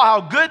 I saw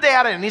how good they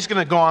had it. And he's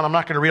going to go on. I'm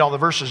not going to read all the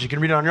verses. You can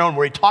read it on your own,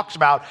 where he talks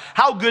about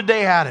how good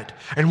they had it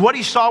and what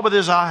he saw with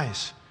his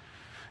eyes.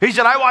 He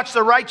said, I watched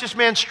the righteous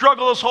man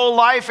struggle his whole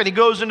life and he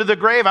goes into the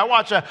grave. I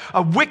watch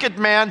a wicked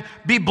man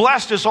be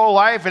blessed his whole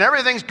life and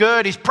everything's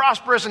good. He's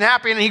prosperous and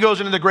happy and he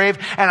goes into the grave.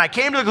 And I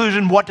came to the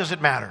conclusion, what does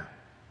it matter?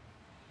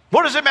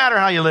 What does it matter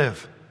how you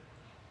live?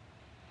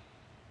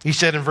 He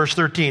said in verse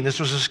 13, this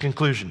was his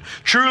conclusion.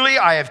 Truly,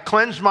 I have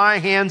cleansed my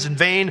hands in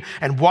vain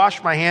and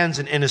washed my hands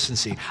in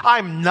innocency.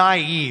 I'm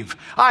naive.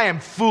 I am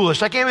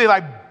foolish. I can't believe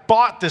I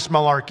bought this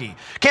malarkey.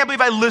 Can't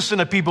believe I listened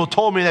to people who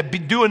told me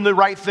that doing the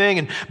right thing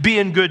and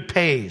being good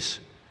pays.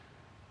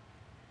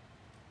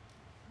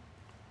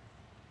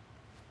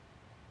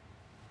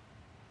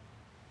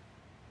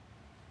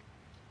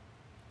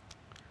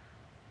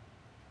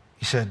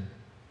 He said,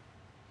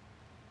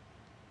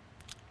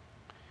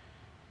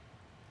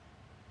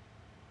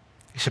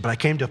 but I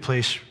came to a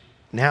place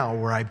now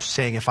where I'm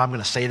saying if I'm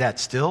going to say that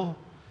still,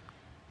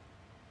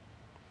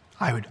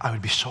 I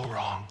would be so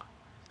wrong.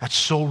 That's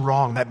so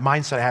wrong. That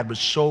mindset I had was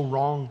so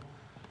wrong.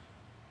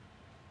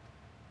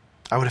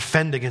 I would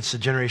offend against the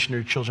generation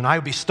of your children. I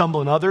would be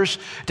stumbling others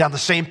down the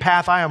same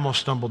path I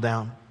almost stumbled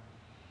down.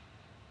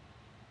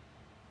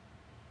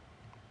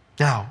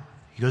 Now,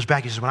 he goes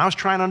back. He says, when I was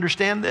trying to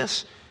understand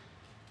this,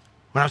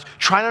 when I was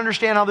trying to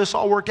understand how this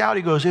all worked out,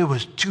 he goes, it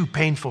was too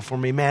painful for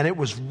me, man. It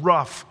was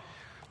rough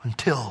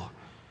until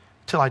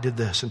I did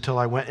this, until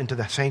I went into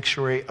the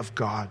sanctuary of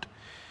God.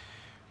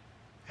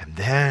 And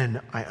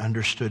then I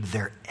understood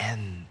their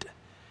end.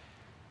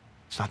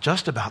 It's not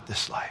just about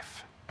this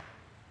life.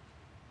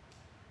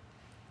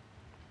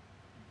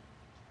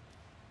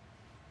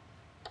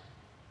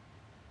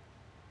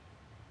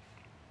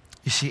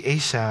 You see,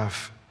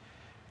 Asaph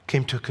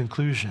came to a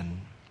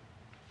conclusion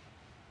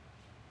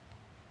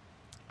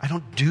I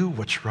don't do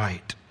what's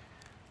right,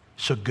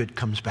 so good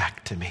comes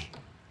back to me.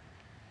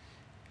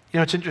 You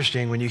know, it's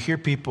interesting when you hear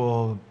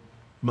people,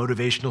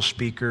 motivational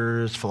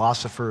speakers,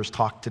 philosophers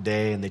talk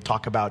today, and they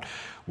talk about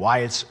why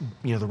it's,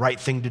 the right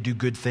thing to do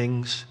good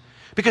things.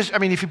 Because,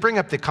 if you bring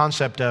up the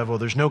concept of, well,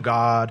 there's no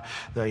God,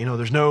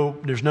 there's no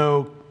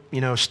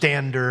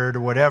standard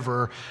or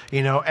whatever,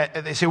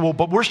 they say, well,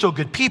 but we're still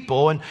good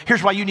people, and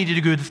here's why you need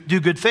to do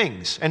good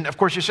things. And of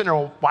course, you're sitting there,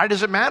 well, why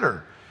does it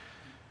matter?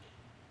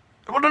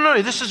 Well,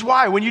 no, this is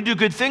why. When you do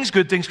good things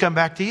come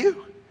back to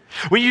you.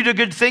 When you do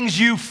good things,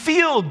 you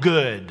feel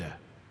good.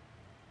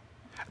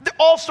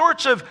 All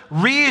sorts of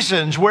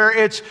reasons where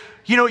it's,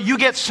 you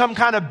get some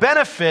kind of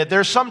benefit.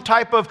 There's some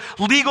type of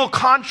legal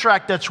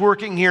contract that's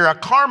working here, a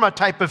karma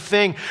type of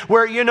thing,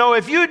 where,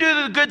 if you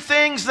do the good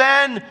things,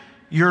 then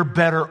you're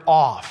better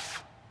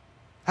off.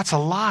 That's a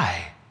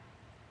lie.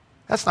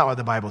 That's not what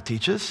the Bible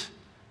teaches.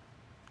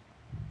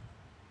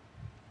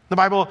 The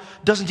Bible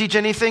doesn't teach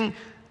anything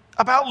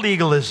about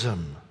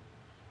legalism.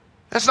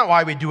 That's not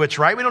why we do what's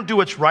right. We don't do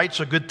what's right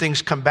so good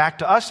things come back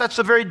to us. That's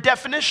the very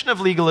definition of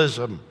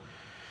legalism.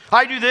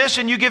 I do this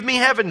and you give me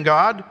heaven,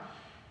 God. And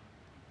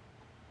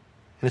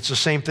it's the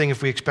same thing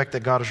if we expect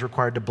that God is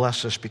required to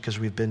bless us because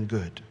we've been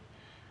good.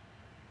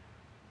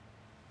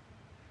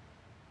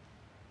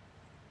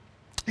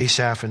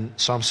 Asaph in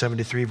Psalm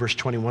 73 verse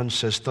 21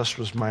 says, "Thus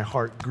was my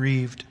heart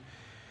grieved.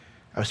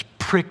 I was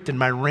pricked in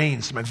my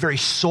reins, my very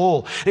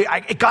soul."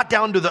 It got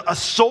down to a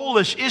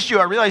soulish issue.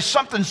 I realized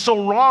something's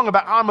so wrong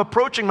about how I'm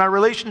approaching my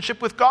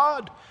relationship with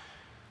God.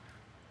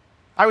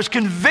 I was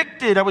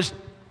convicted. I was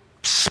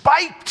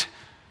spiked.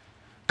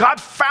 God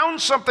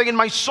found something in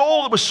my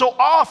soul that was so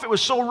off. It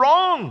was so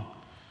wrong.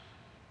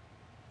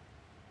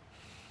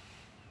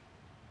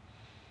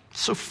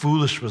 So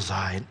foolish was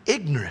I and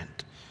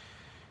ignorant.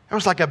 I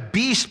was like a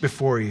beast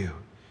before you.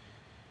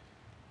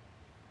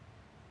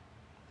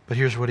 But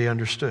here's what he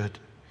understood.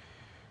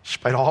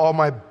 Despite all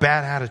my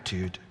bad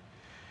attitude,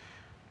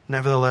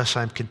 nevertheless,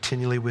 I'm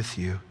continually with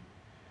you.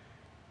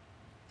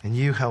 And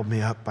you held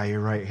me up by your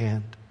right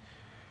hand.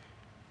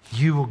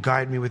 You will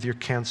guide me with your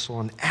counsel,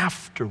 and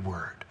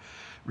afterward,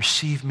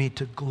 receive me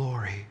to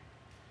glory.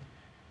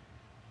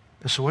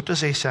 And so what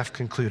does Asaph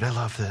conclude? I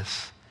love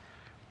this.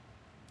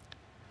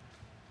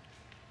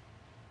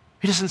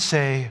 He doesn't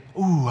say,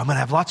 ooh, I'm going to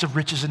have lots of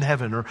riches in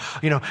heaven, or,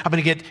 I'm going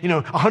to get,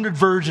 100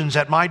 virgins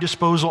at my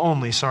disposal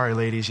only. Sorry,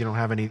 ladies, you don't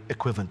have any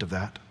equivalent of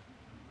that.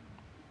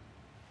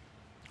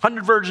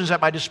 100 virgins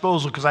at my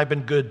disposal because I've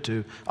been good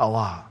to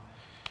Allah.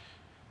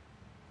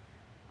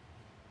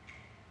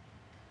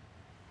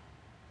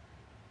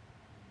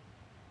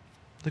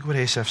 Look what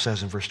Asaph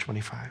says in verse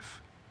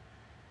 25.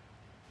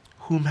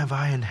 Whom have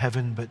I in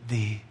heaven but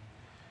thee?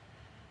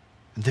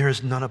 And there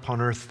is none upon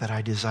earth that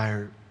I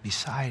desire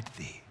beside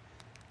thee.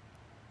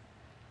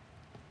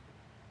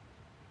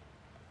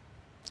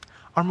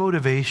 Our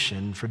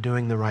motivation for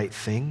doing the right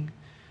thing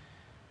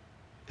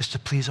is to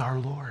please our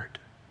Lord.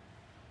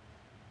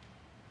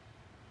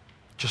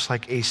 Just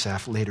like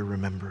Asaph later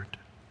remembered.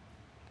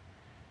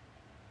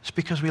 It's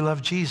because we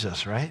love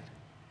Jesus, right?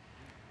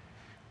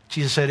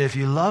 Jesus said, if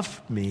you love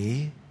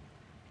me,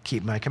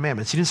 keep my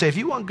commandments. He didn't say, if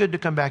you want good to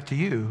come back to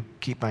you,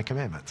 keep my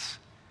commandments.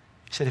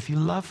 He said, if you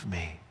love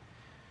me,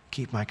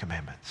 keep my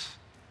commandments.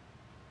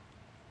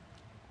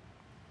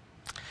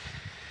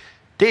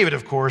 David,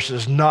 of course,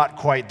 is not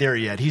quite there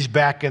yet. He's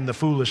back in the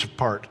foolish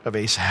part of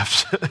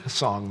Asaph's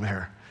song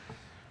there.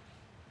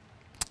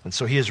 And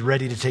so he is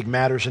ready to take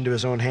matters into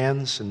his own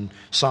hands. In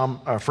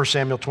 1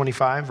 Samuel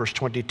 25, verse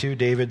 22,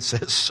 David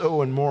says,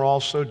 so and more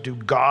also do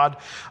God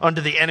unto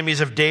the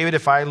enemies of David,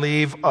 if I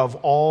leave of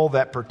all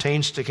that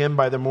pertains to him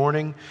by the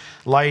morning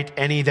light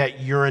any that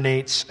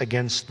urinates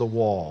against the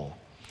wall.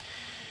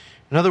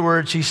 In other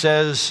words, he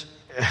says,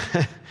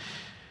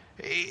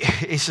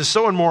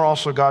 so and more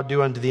also God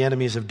do unto the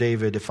enemies of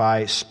David if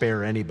I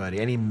spare anybody,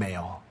 any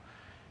male.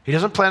 He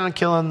doesn't plan on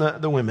killing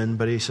the women,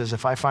 but he says,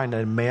 if I find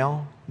a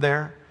male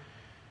there,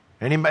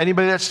 anybody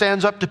that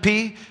stands up to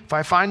pee, if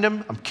I find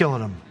him, I'm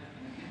killing him.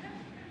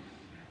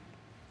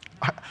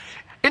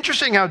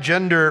 Interesting how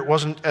gender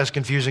wasn't as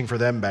confusing for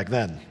them back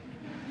then.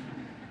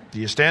 Do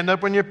you stand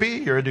up when you pee?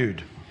 You're a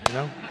dude,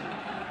 I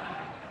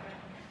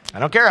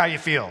don't care how you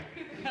feel.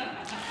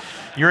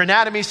 Your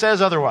anatomy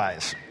says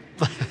otherwise.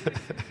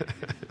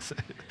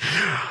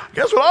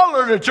 Guess what I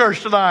learned at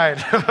church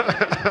tonight?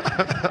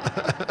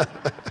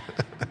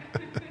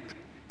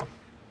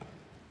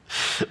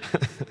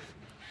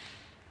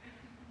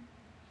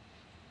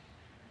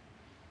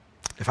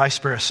 If I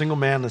spare a single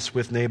man that's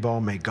with Nabal,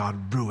 may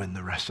God ruin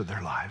the rest of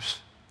their lives.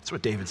 That's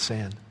what David's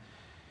saying.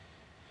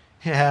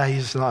 Yeah,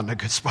 he's not in a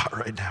good spot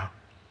right now.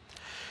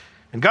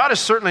 And God is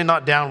certainly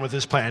not down with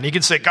his plan. He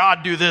can say,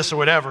 God, do this or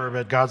whatever,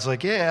 but God's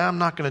like, yeah, I'm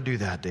not going to do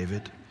that,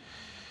 David.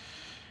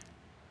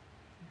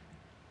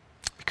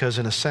 Because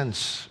in a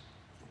sense,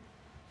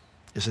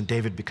 isn't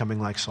David becoming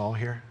like Saul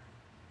here?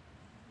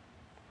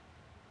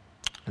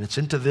 And it's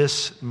into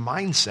this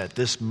mindset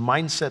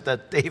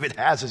that David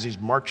has as he's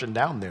marching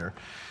down there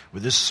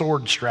with his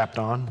sword strapped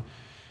on,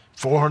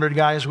 400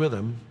 guys with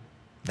him,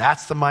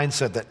 That's the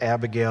mindset that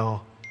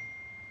Abigail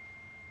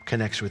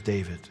connects with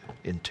David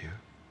into.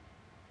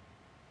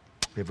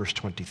 We have verse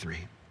 23.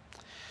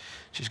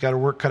 She's got her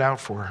work cut out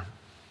for her.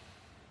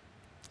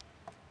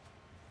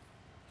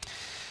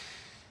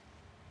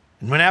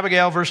 And when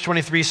Abigail, verse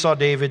 23, saw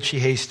David, she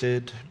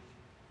hasted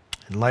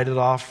and lighted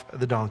off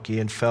the donkey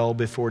and fell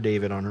before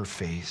David on her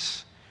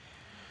face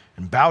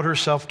and bowed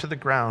herself to the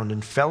ground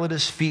and fell at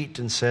his feet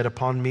and said,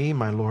 "Upon me,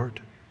 my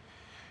Lord,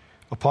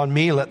 upon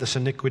me let this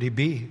iniquity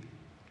be.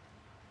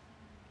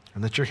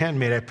 And let your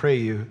handmaid, I pray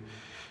you,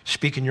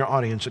 speak in your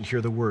audience and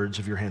hear the words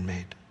of your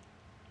handmaid."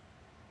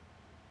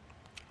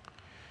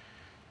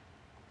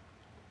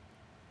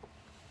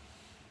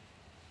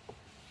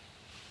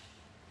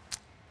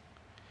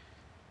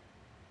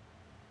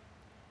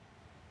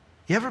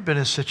 You ever been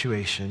in a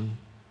situation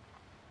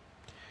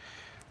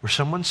where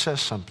someone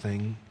says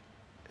something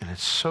and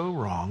it's so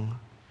wrong,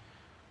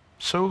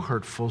 so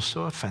hurtful,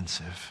 so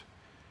offensive,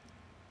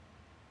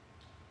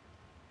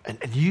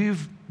 and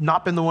you've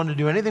not been the one to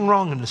do anything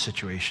wrong in the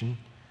situation,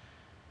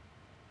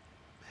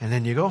 and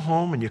then you go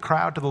home and you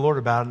cry out to the Lord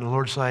about it, and the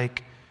Lord's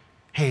like,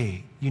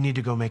 "Hey, you need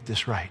to go make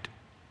this right."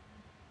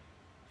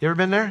 You ever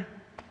been there?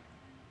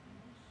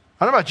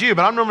 I don't know about you,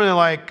 but I'm normally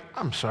like,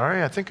 "I'm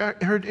sorry, I think I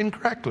heard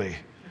incorrectly."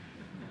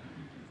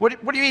 What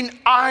do you mean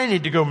I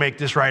need to go make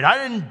this right? I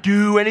didn't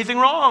do anything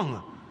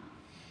wrong.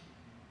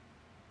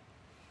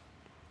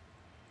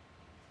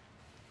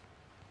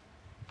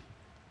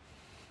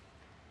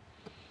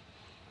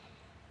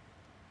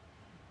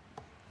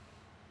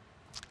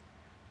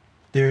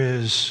 There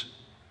is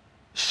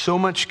so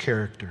much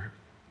character,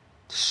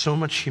 so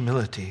much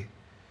humility,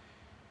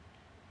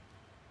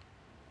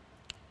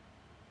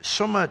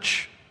 so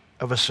much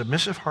of a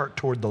submissive heart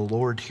toward the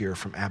Lord here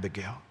from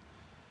Abigail.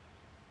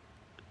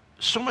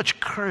 So much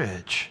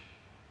courage,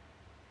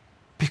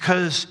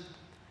 because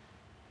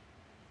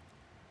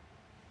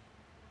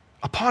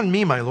upon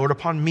me, my Lord,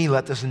 upon me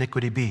let this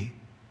iniquity be.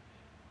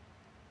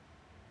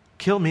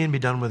 Kill me and be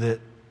done with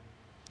it.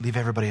 Leave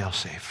everybody else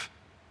safe.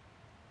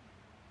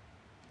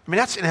 I mean,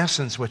 that's in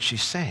essence what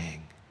she's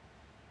saying.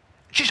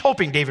 She's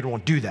hoping David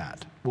won't do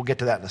that. We'll get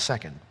to that in a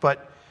second.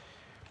 But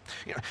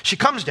she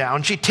comes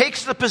down, she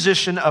takes the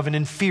position of an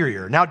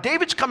inferior. Now,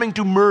 David's coming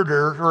to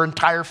murder her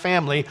entire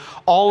family,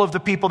 all of the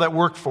people that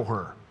work for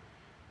her.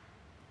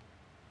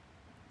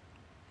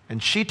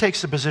 And she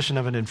takes the position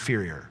of an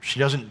inferior. She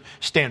doesn't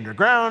stand her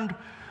ground.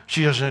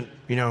 She doesn't,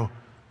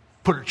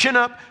 put her chin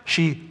up.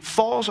 She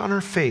falls on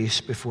her face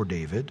before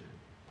David,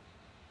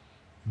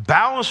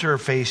 bows her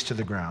face to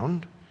the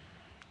ground,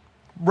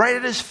 right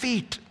at his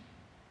feet.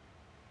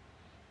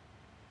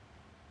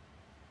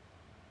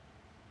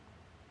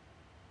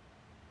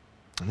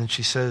 And then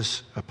she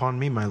says, "Upon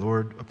me, my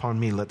Lord, upon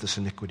me let this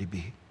iniquity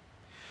be."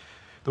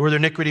 The word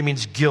iniquity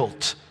means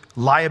guilt,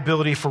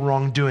 liability for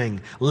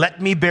wrongdoing.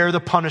 Let me bear the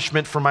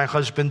punishment for my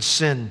husband's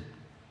sin.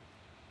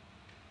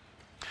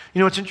 You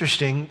know, it's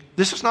interesting.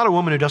 This is not a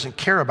woman who doesn't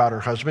care about her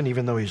husband,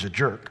 even though he's a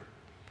jerk.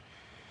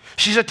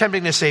 She's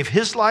attempting to save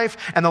his life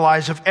and the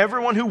lives of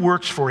everyone who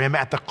works for him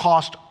at the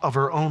cost of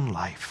her own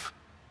life.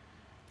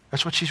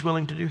 That's what she's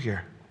willing to do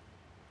here.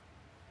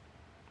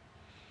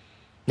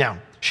 Now,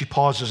 she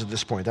pauses at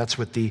this point. That's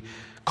what the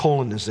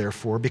colon is there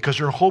for, because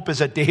her hope is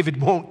that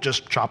David won't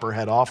just chop her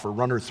head off or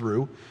run her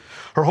through.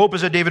 Her hope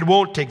is that David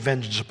won't take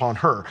vengeance upon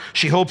her.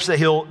 She hopes that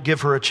he'll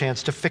give her a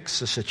chance to fix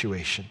the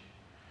situation.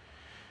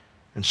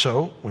 And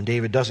so, when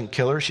David doesn't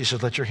kill her, she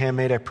says, "Let your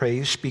handmaid, I pray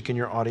you, speak in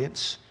your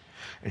audience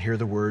and hear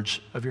the words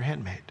of your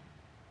handmaid."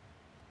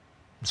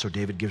 And so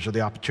David gives her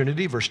the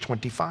opportunity, verse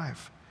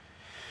 25.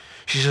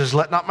 She says,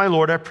 "Let not my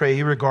Lord, I pray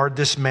you, regard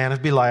this man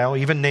of Belial,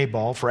 even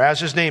Nabal, for as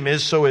his name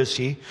is, so is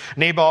he.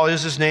 Nabal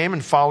is his name,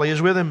 and folly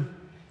is with him.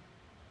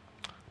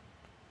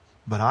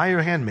 But I,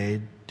 your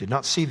handmaid, did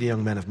not see the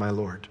young men of my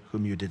Lord,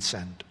 whom you did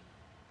send."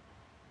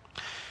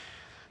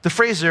 The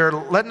phrase there,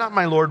 "let not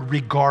my Lord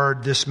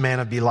regard this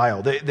man of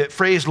Belial." The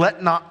phrase,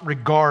 "let not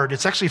regard,"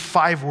 it's actually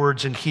 5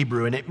 words in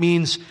Hebrew, and it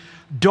means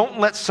don't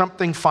let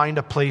something find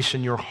a place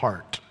in your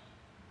heart.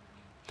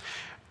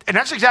 And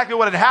that's exactly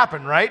what had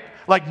happened, right?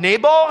 Like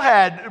Nabal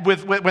had,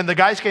 when the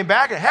guys came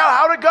back,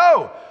 how'd it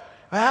go?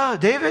 "Well,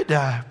 David,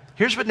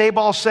 here's what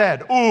Nabal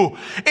said." Ooh,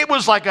 it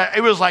was like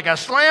a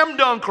slam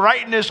dunk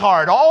right in his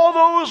heart. All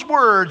those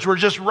words were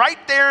just right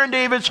there in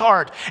David's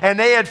heart. And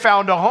they had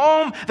found a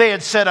home, they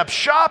had set up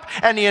shop,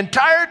 and the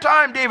entire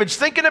time David's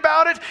thinking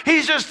about it,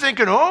 he's just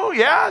thinking, "Oh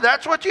yeah,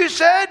 that's what you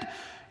said."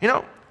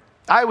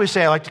 I always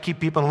say I like to keep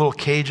people in a little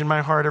cage in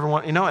my heart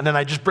and then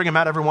I just bring them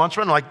out every once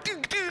in a while,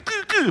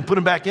 and put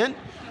them back in.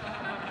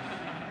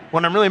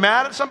 When I'm really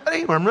mad at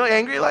somebody, when I'm really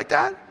angry like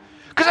that.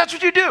 Because that's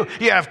what you do.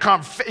 You have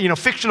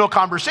fictional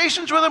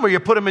conversations with them where you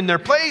put them in their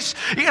place.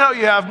 You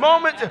have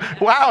moments.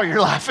 Wow,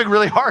 you're laughing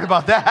really hard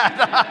about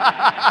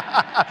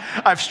that.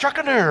 I've struck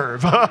a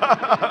nerve.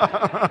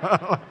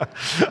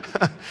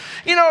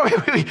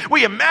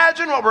 We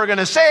imagine what we're going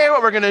to say,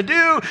 what we're going to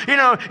do.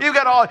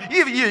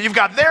 You've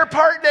got their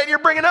part that you're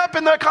bringing up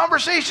in the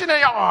conversation.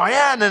 And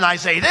and then I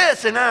say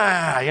this, and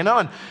I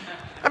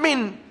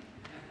mean,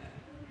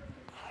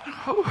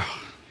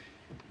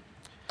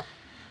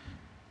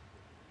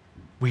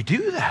 we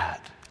do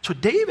that. That's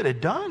what David had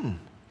done.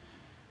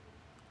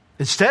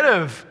 Instead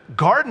of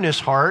guarding his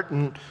heart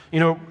and,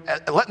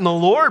 letting the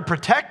Lord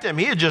protect him,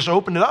 he had just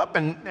opened it up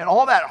and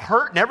all that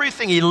hurt and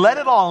everything, he let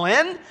it all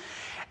in,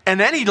 and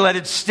then he let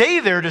it stay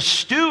there to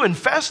stew and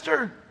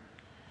fester.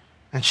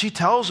 And she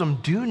tells him,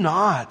 do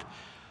not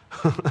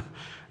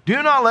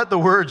let the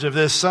words of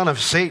this son of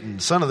Satan,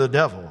 son of the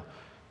devil,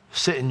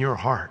 sit in your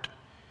heart.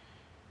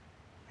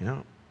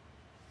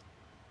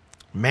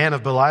 Man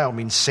of Belial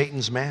means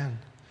Satan's man.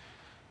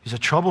 He's a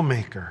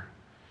troublemaker.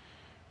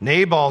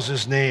 Nabal's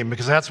his name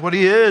because that's what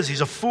he is.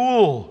 He's a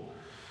fool.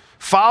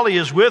 Folly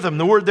is with him.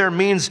 The word there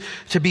means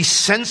to be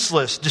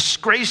senseless,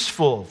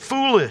 disgraceful,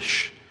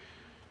 foolish.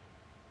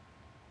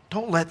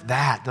 Don't let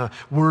the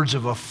words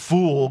of a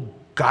fool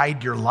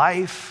guide your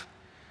life.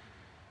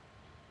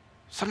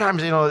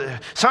 Sometimes,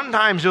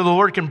 the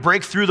Lord can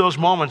break through those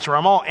moments where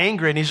I'm all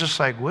angry and he's just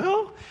like,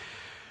 well,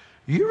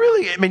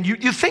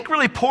 you think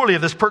really poorly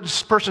of this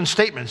person's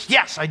statements.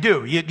 Yes, I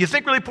do. You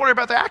think really poorly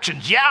about their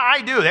actions. Yeah,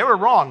 I do. They were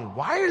wrong.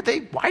 Why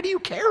do you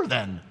care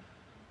then?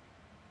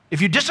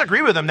 If you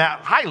disagree with them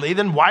that highly,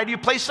 then why do you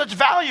place such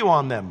value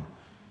on them?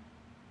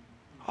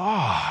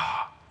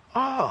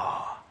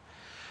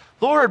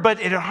 Lord,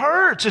 but it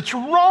hurts. It's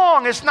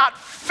wrong. It's not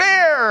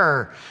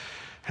fair.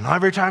 And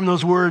every time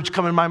those words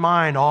come in my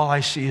mind, all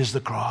I see is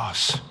the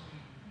cross.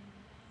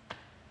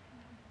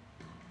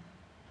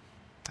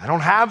 I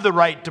don't have the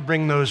right to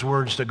bring those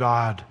words to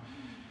God.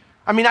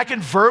 I can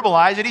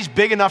verbalize it. He's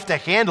big enough to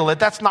handle it.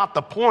 That's not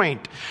the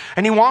point.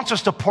 And he wants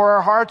us to pour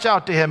our hearts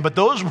out to him. But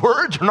those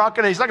words are not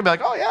going to, he's not going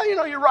to be like, oh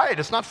yeah, you're right.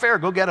 It's not fair.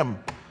 Go get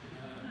them.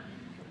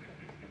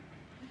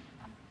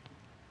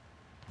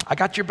 I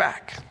got your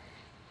back.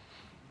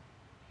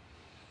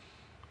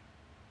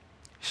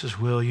 He says,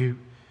 Will, you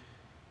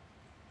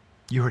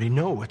already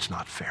know it's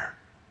not fair.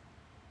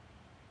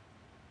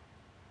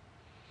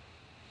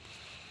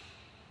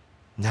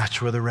 And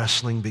that's where the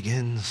wrestling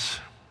begins.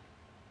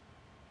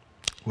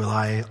 Will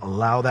I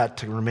allow that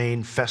to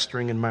remain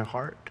festering in my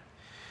heart?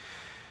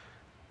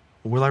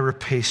 Or will I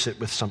replace it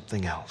with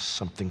something else,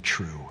 something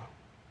true?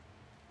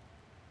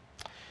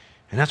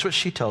 And that's what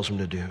she tells him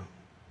to do.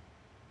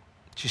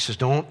 She says,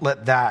 don't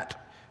let that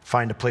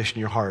find a place in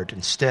your heart.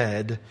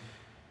 Instead,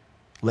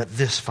 let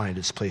this find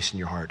its place in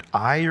your heart.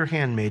 I, your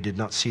handmaid, did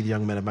not see the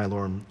young men of my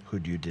Lord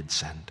whom you did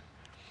send.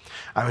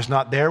 I was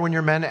not there when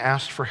your men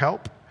asked for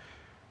help.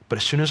 But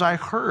as soon as I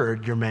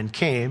heard your men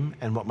came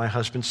and what my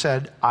husband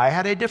said, I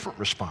had a different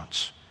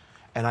response,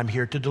 and I'm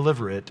here to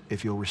deliver it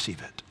if you'll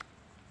receive it.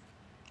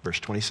 Verse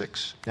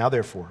 26, now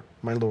therefore,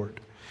 my Lord,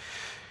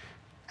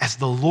 as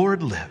the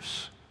Lord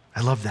lives,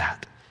 I love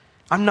that.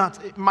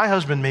 My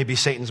husband may be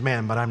Satan's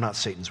man, but I'm not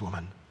Satan's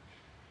woman.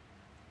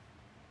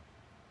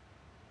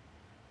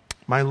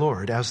 My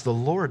Lord, as the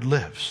Lord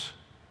lives,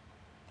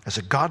 as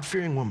a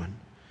God-fearing woman,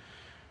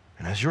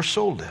 and as your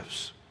soul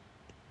lives,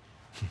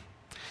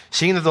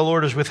 seeing that the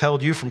Lord has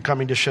withheld you from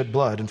coming to shed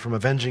blood and from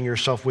avenging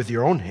yourself with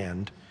your own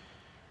hand,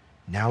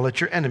 now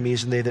let your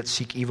enemies and they that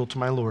seek evil to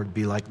my Lord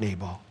be like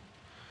Nabal.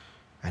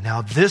 And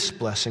now this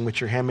blessing which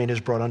your handmaid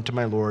has brought unto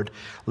my Lord,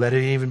 let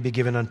it even be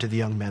given unto the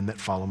young men that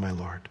follow my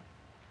Lord.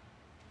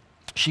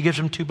 She gives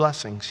him two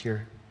blessings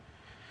here.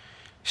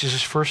 She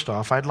says, first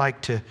off, I'd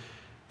like to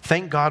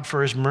thank God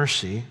for his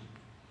mercy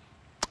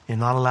in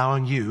not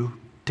allowing you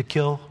to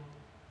kill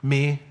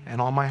me and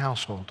all my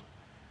household.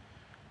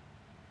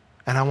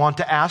 And I want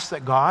to ask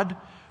that God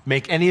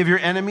make any of your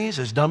enemies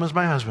as dumb as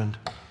my husband.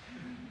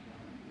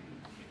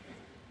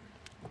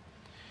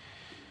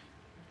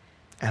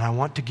 And I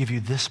want to give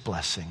you this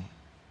blessing,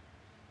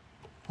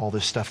 all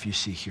this stuff you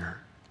see here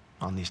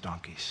on these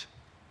donkeys.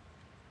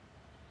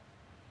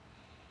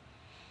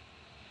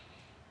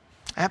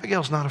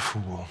 Abigail's not a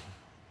fool.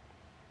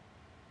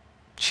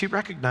 She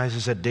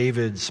recognizes that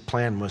David's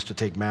plan was to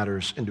take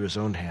matters into his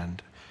own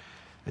hand.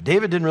 That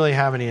David didn't really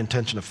have any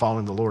intention of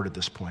following the Lord at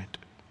this point.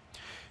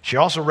 She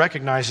also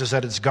recognizes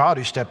that it's God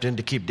who stepped in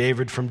to keep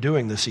David from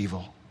doing this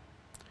evil.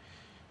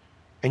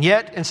 And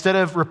yet, instead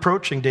of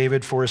reproaching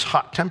David for his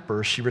hot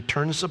temper, she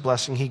returns the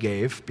blessing he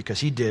gave, because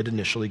he did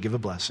initially give a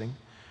blessing.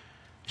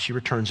 She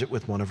returns it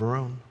with one of her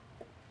own.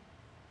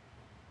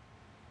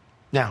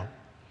 Now,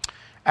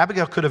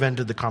 Abigail could have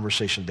ended the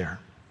conversation there.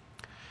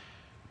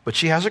 But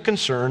she has a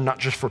concern not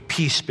just for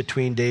peace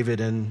between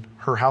David and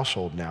her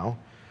household now.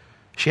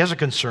 She has a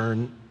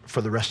concern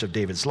for the rest of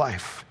David's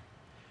life.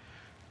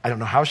 I don't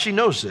know how she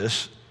knows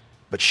this,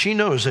 but she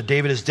knows that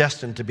David is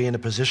destined to be in a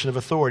position of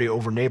authority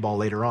over Nabal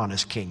later on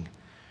as king.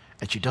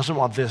 And she doesn't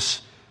want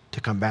this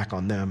to come back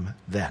on them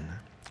then.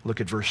 Look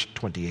at verse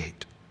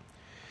 28.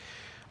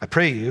 I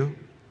pray you,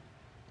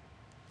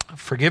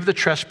 forgive the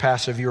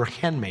trespass of your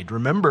handmaid.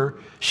 Remember,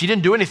 she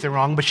didn't do anything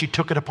wrong, but she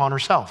took it upon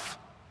herself.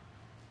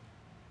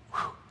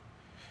 Whew.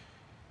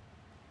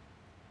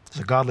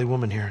 There's a godly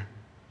woman here,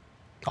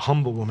 a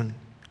humble woman,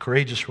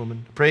 courageous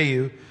woman. I pray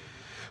you,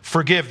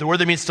 forgive, the word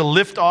that means to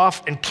lift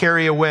off and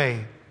carry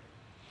away.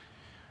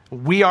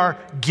 We are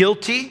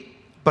guilty,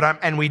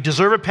 and we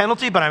deserve a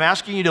penalty, but I'm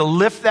asking you to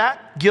lift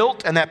that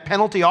guilt and that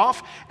penalty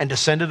off and to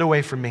send it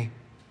away from me.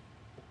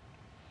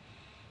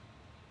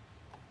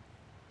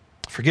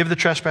 Forgive the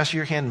trespass of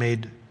your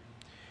handmaid,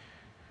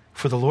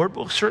 for the Lord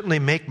will certainly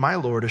make my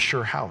Lord a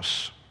sure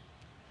house,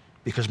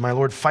 because my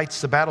Lord fights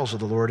the battles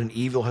of the Lord, and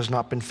evil has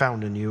not been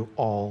found in you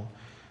all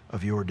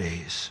of your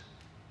days.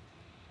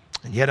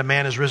 And yet a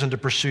man has risen to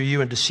pursue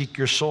you and to seek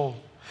your soul.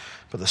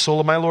 But the soul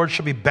of my Lord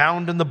shall be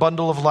bound in the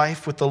bundle of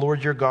life with the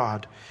Lord your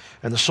God,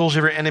 and the souls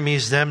of your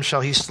enemies, them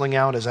shall he sling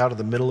out as out of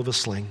the middle of a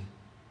sling.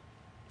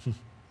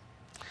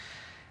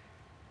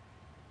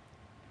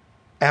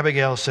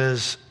 Abigail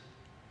says,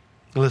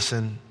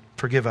 listen,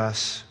 forgive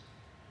us,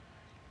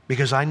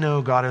 because I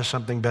know God has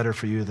something better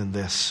for you than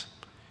this.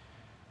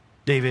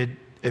 David,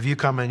 if you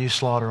come and you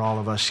slaughter all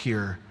of us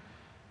here,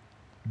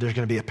 there's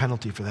going to be a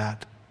penalty for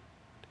that.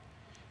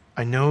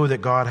 I know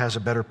that God has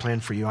a better plan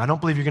for you. I don't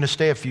believe you're going to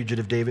stay a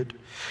fugitive, David.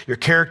 Your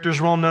character's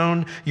well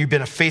known. You've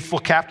been a faithful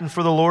captain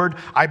for the Lord.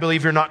 I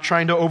believe you're not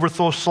trying to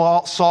overthrow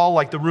Saul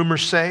like the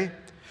rumors say.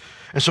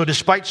 And so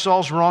despite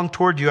Saul's wrong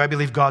toward you, I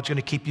believe God's going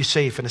to keep you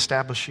safe and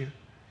establish you.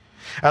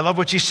 I love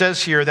what she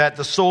says here, that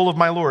the soul of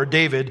my Lord,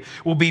 David,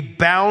 will be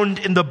bound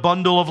in the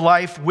bundle of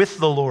life with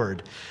the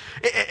Lord.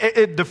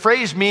 The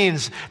phrase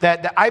means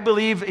that I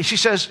believe, she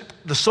says,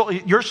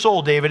 your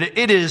soul, David,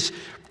 it is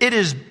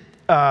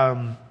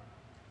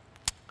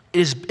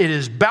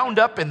bound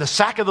up in the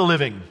sack of the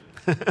living,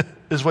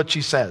 is what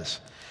she says.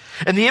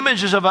 And the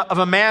image is of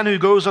a man who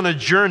goes on a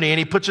journey and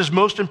he puts his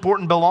most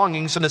important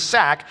belongings in a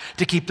sack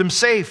to keep them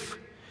safe.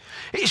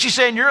 She's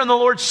saying, you're in the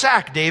Lord's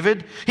sack,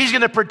 David. He's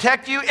going to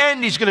protect you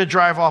and he's going to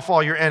drive off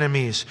all your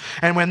enemies.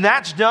 And when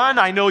that's done,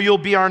 I know you'll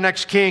be our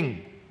next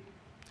king.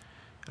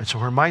 And so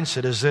her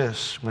mindset is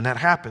this: when that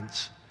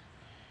happens,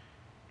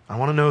 I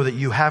want to know that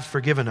you have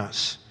forgiven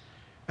us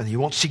and that you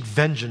won't seek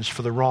vengeance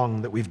for the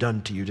wrong that we've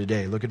done to you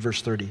today. Look at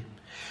verse 30.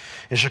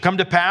 It shall come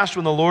to pass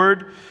when the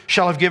Lord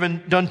shall have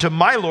done to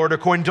my Lord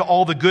according to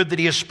all the good that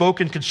he has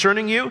spoken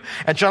concerning you,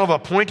 and shall have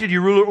appointed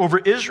you ruler over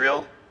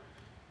Israel,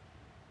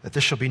 that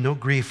this shall be no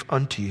grief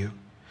unto you,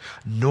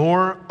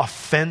 nor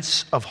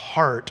offense of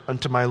heart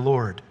unto my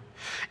Lord,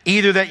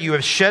 either that you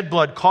have shed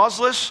blood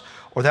causeless,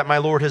 or that my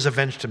Lord has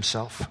avenged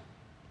himself.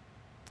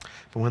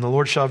 But when the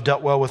Lord shall have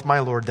dealt well with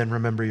my Lord, then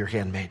remember your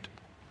handmaid.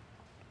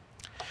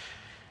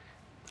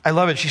 I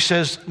love it. She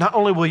says, not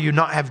only will you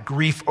not have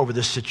grief over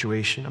this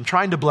situation, I'm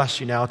trying to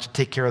bless you now to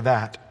take care of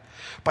that,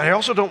 but I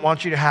also don't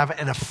want you to have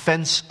an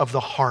offense of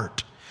the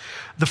heart.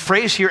 The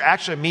phrase here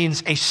actually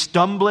means a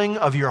stumbling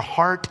of your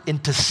heart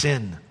into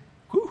sin.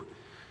 Whew.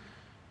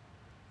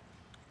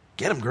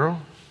 Get him,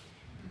 girl.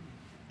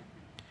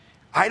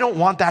 I don't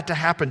want that to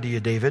happen to you,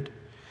 David.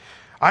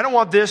 I don't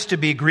want this to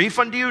be grief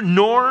unto you,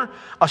 nor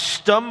a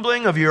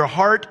stumbling of your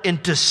heart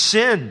into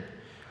sin.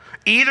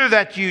 Either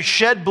that you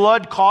shed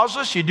blood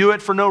causeless, you do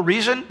it for no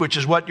reason, which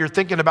is what you're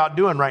thinking about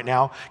doing right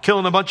now,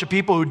 killing a bunch of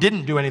people who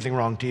didn't do anything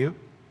wrong to you,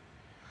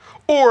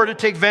 or to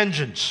take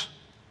vengeance.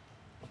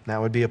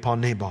 That would be upon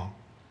Nabal.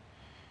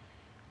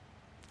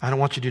 I don't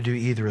want you to do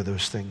either of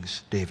those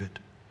things, David.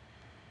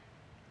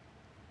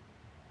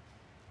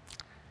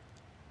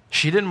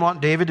 She didn't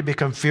want David to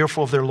become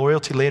fearful of their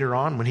loyalty later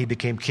on when he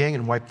became king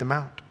and wiped them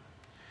out.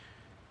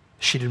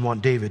 She didn't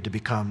want David to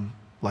become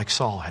like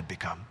Saul had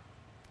become.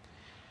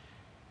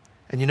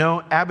 And you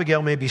know,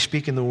 Abigail may be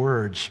speaking the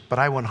words, but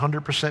I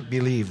 100%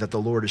 believe that the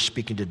Lord is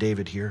speaking to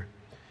David here.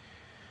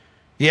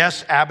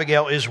 Yes,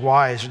 Abigail is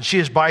wise, and she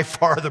is by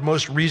far the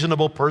most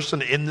reasonable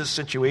person in this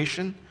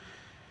situation.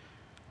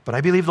 But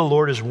I believe the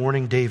Lord is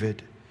warning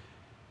David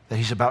that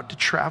he's about to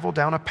travel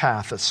down a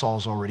path that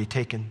Saul's already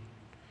taken.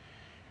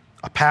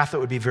 A path that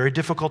would be very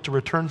difficult to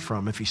return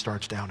from if he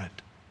starts down it.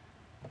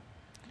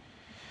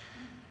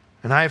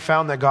 And I have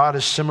found that God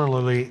is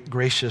similarly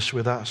gracious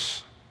with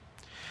us.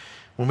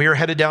 When we are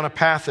headed down a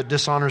path that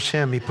dishonors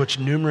him, he puts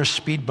numerous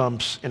speed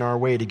bumps in our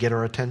way to get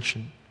our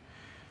attention,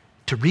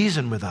 to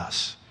reason with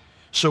us,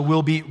 so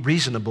we'll be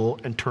reasonable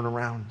and turn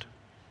around.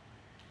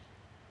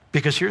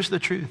 Because here's the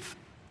truth.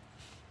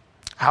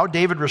 How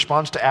David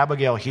responds to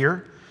Abigail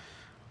here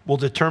will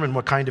determine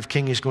what kind of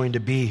king he's going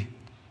to be,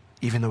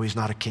 even though he's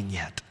not a king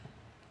yet.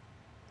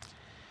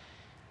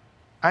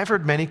 I've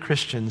heard many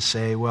Christians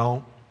say,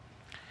 well,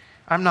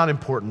 I'm not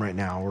important right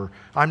now, or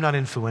I'm not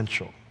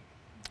influential.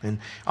 And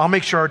I'll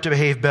make sure to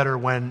behave better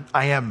when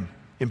I am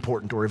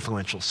important or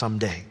influential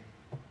someday.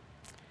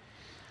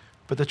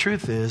 But the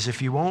truth is,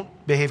 if you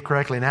won't behave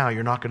correctly now,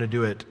 you're not going to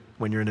do it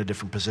when you're in a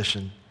different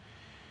position.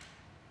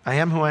 I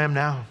am who I am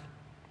now.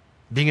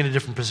 Being in a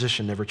different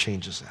position never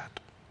changes that.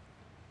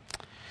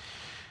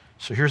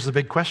 So here's the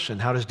big question.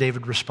 How does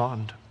David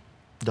respond?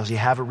 Does he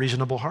have a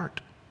reasonable heart?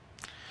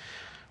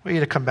 Well, you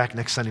got to come back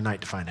next Sunday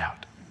night to find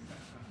out,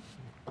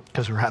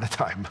 because we're out of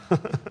time.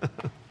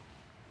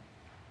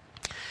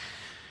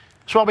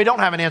 So while we don't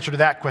have an answer to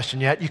that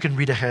question yet, you can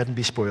read ahead and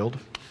be spoiled.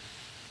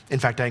 In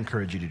fact, I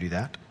encourage you to do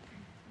that.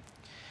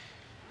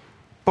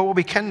 But what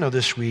we can know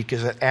this week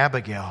is that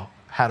Abigail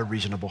had a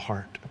reasonable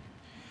heart.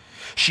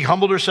 She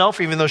humbled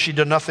herself even though she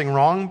did nothing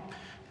wrong,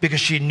 because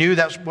she knew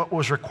that's what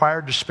was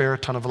required to spare a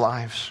ton of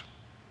lives.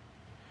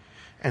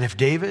 And if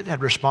David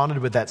had responded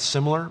with that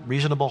similar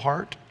reasonable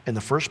heart in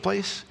the first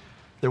place,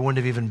 there wouldn't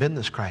have even been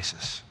this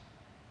crisis.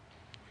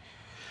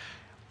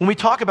 When we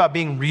talk about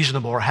being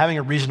reasonable or having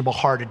a reasonable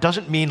heart, it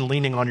doesn't mean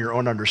leaning on your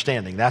own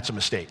understanding. That's a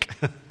mistake.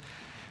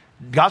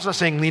 God's not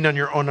saying lean on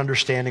your own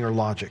understanding or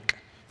logic.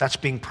 That's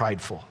being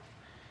prideful.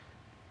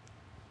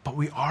 But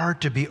we are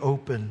to be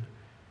open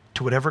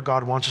to whatever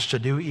God wants us to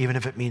do, even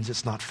if it means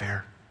it's not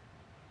fair.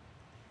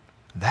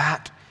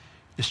 That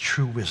is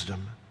true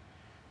wisdom.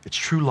 It's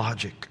true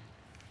logic.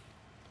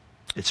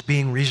 It's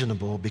being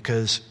reasonable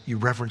because you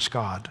reverence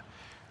God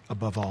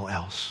above all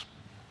else.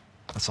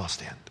 Let's all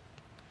stand.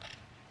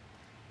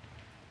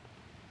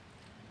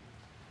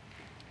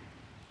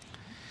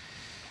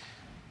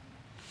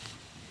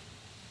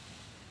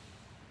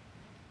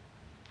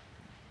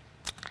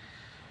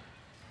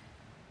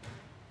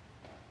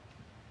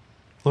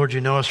 Lord,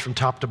 you know us from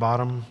top to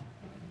bottom.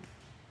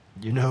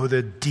 You know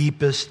the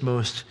deepest,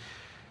 most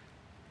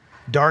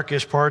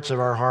darkest parts of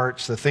our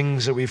hearts, the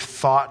things that we've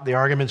thought, the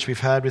arguments we've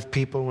had with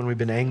people when we've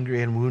been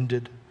angry and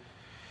wounded.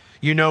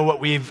 You know what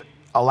we've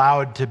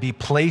allowed to be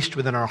placed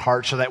within our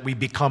hearts so that we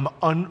become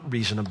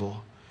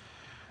unreasonable,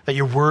 that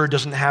your word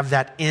doesn't have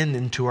that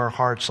into our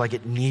hearts like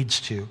it needs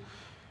to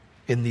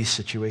in these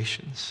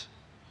situations.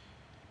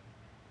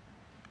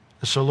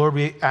 So, Lord,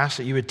 we ask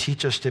that you would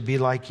teach us to be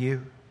like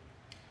you,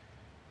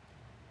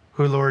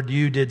 who, Lord,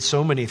 you did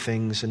so many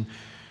things and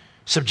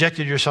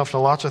subjected yourself to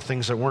lots of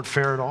things that weren't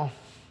fair at all.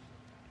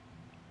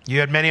 You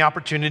had many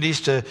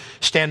opportunities to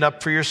stand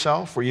up for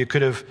yourself where you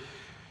could have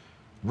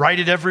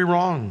righted every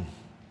wrong.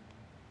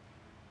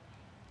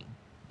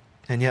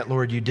 And yet,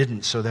 Lord, you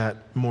didn't, so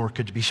that more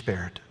could be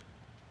spared.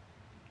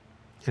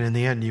 And in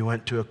the end, you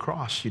went to a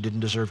cross you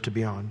didn't deserve to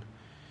be on,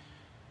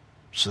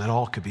 so that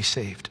all could be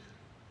saved.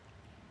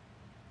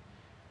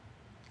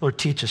 Lord,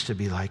 teach us to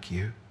be like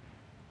you,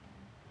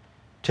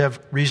 to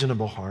have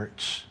reasonable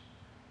hearts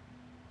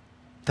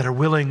that are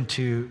willing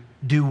to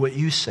do what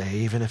you say,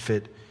 even if,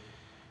 it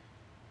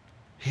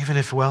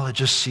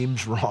just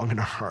seems wrong in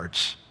our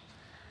hearts.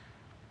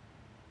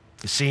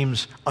 It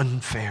seems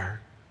unfair,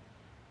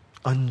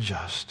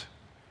 unjust.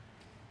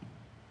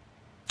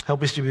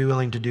 Help us to be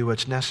willing to do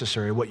what's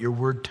necessary, what your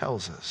word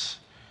tells us,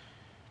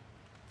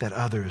 that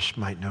others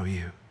might know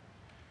you.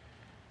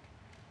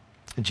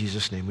 In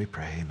Jesus' name we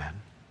pray, amen.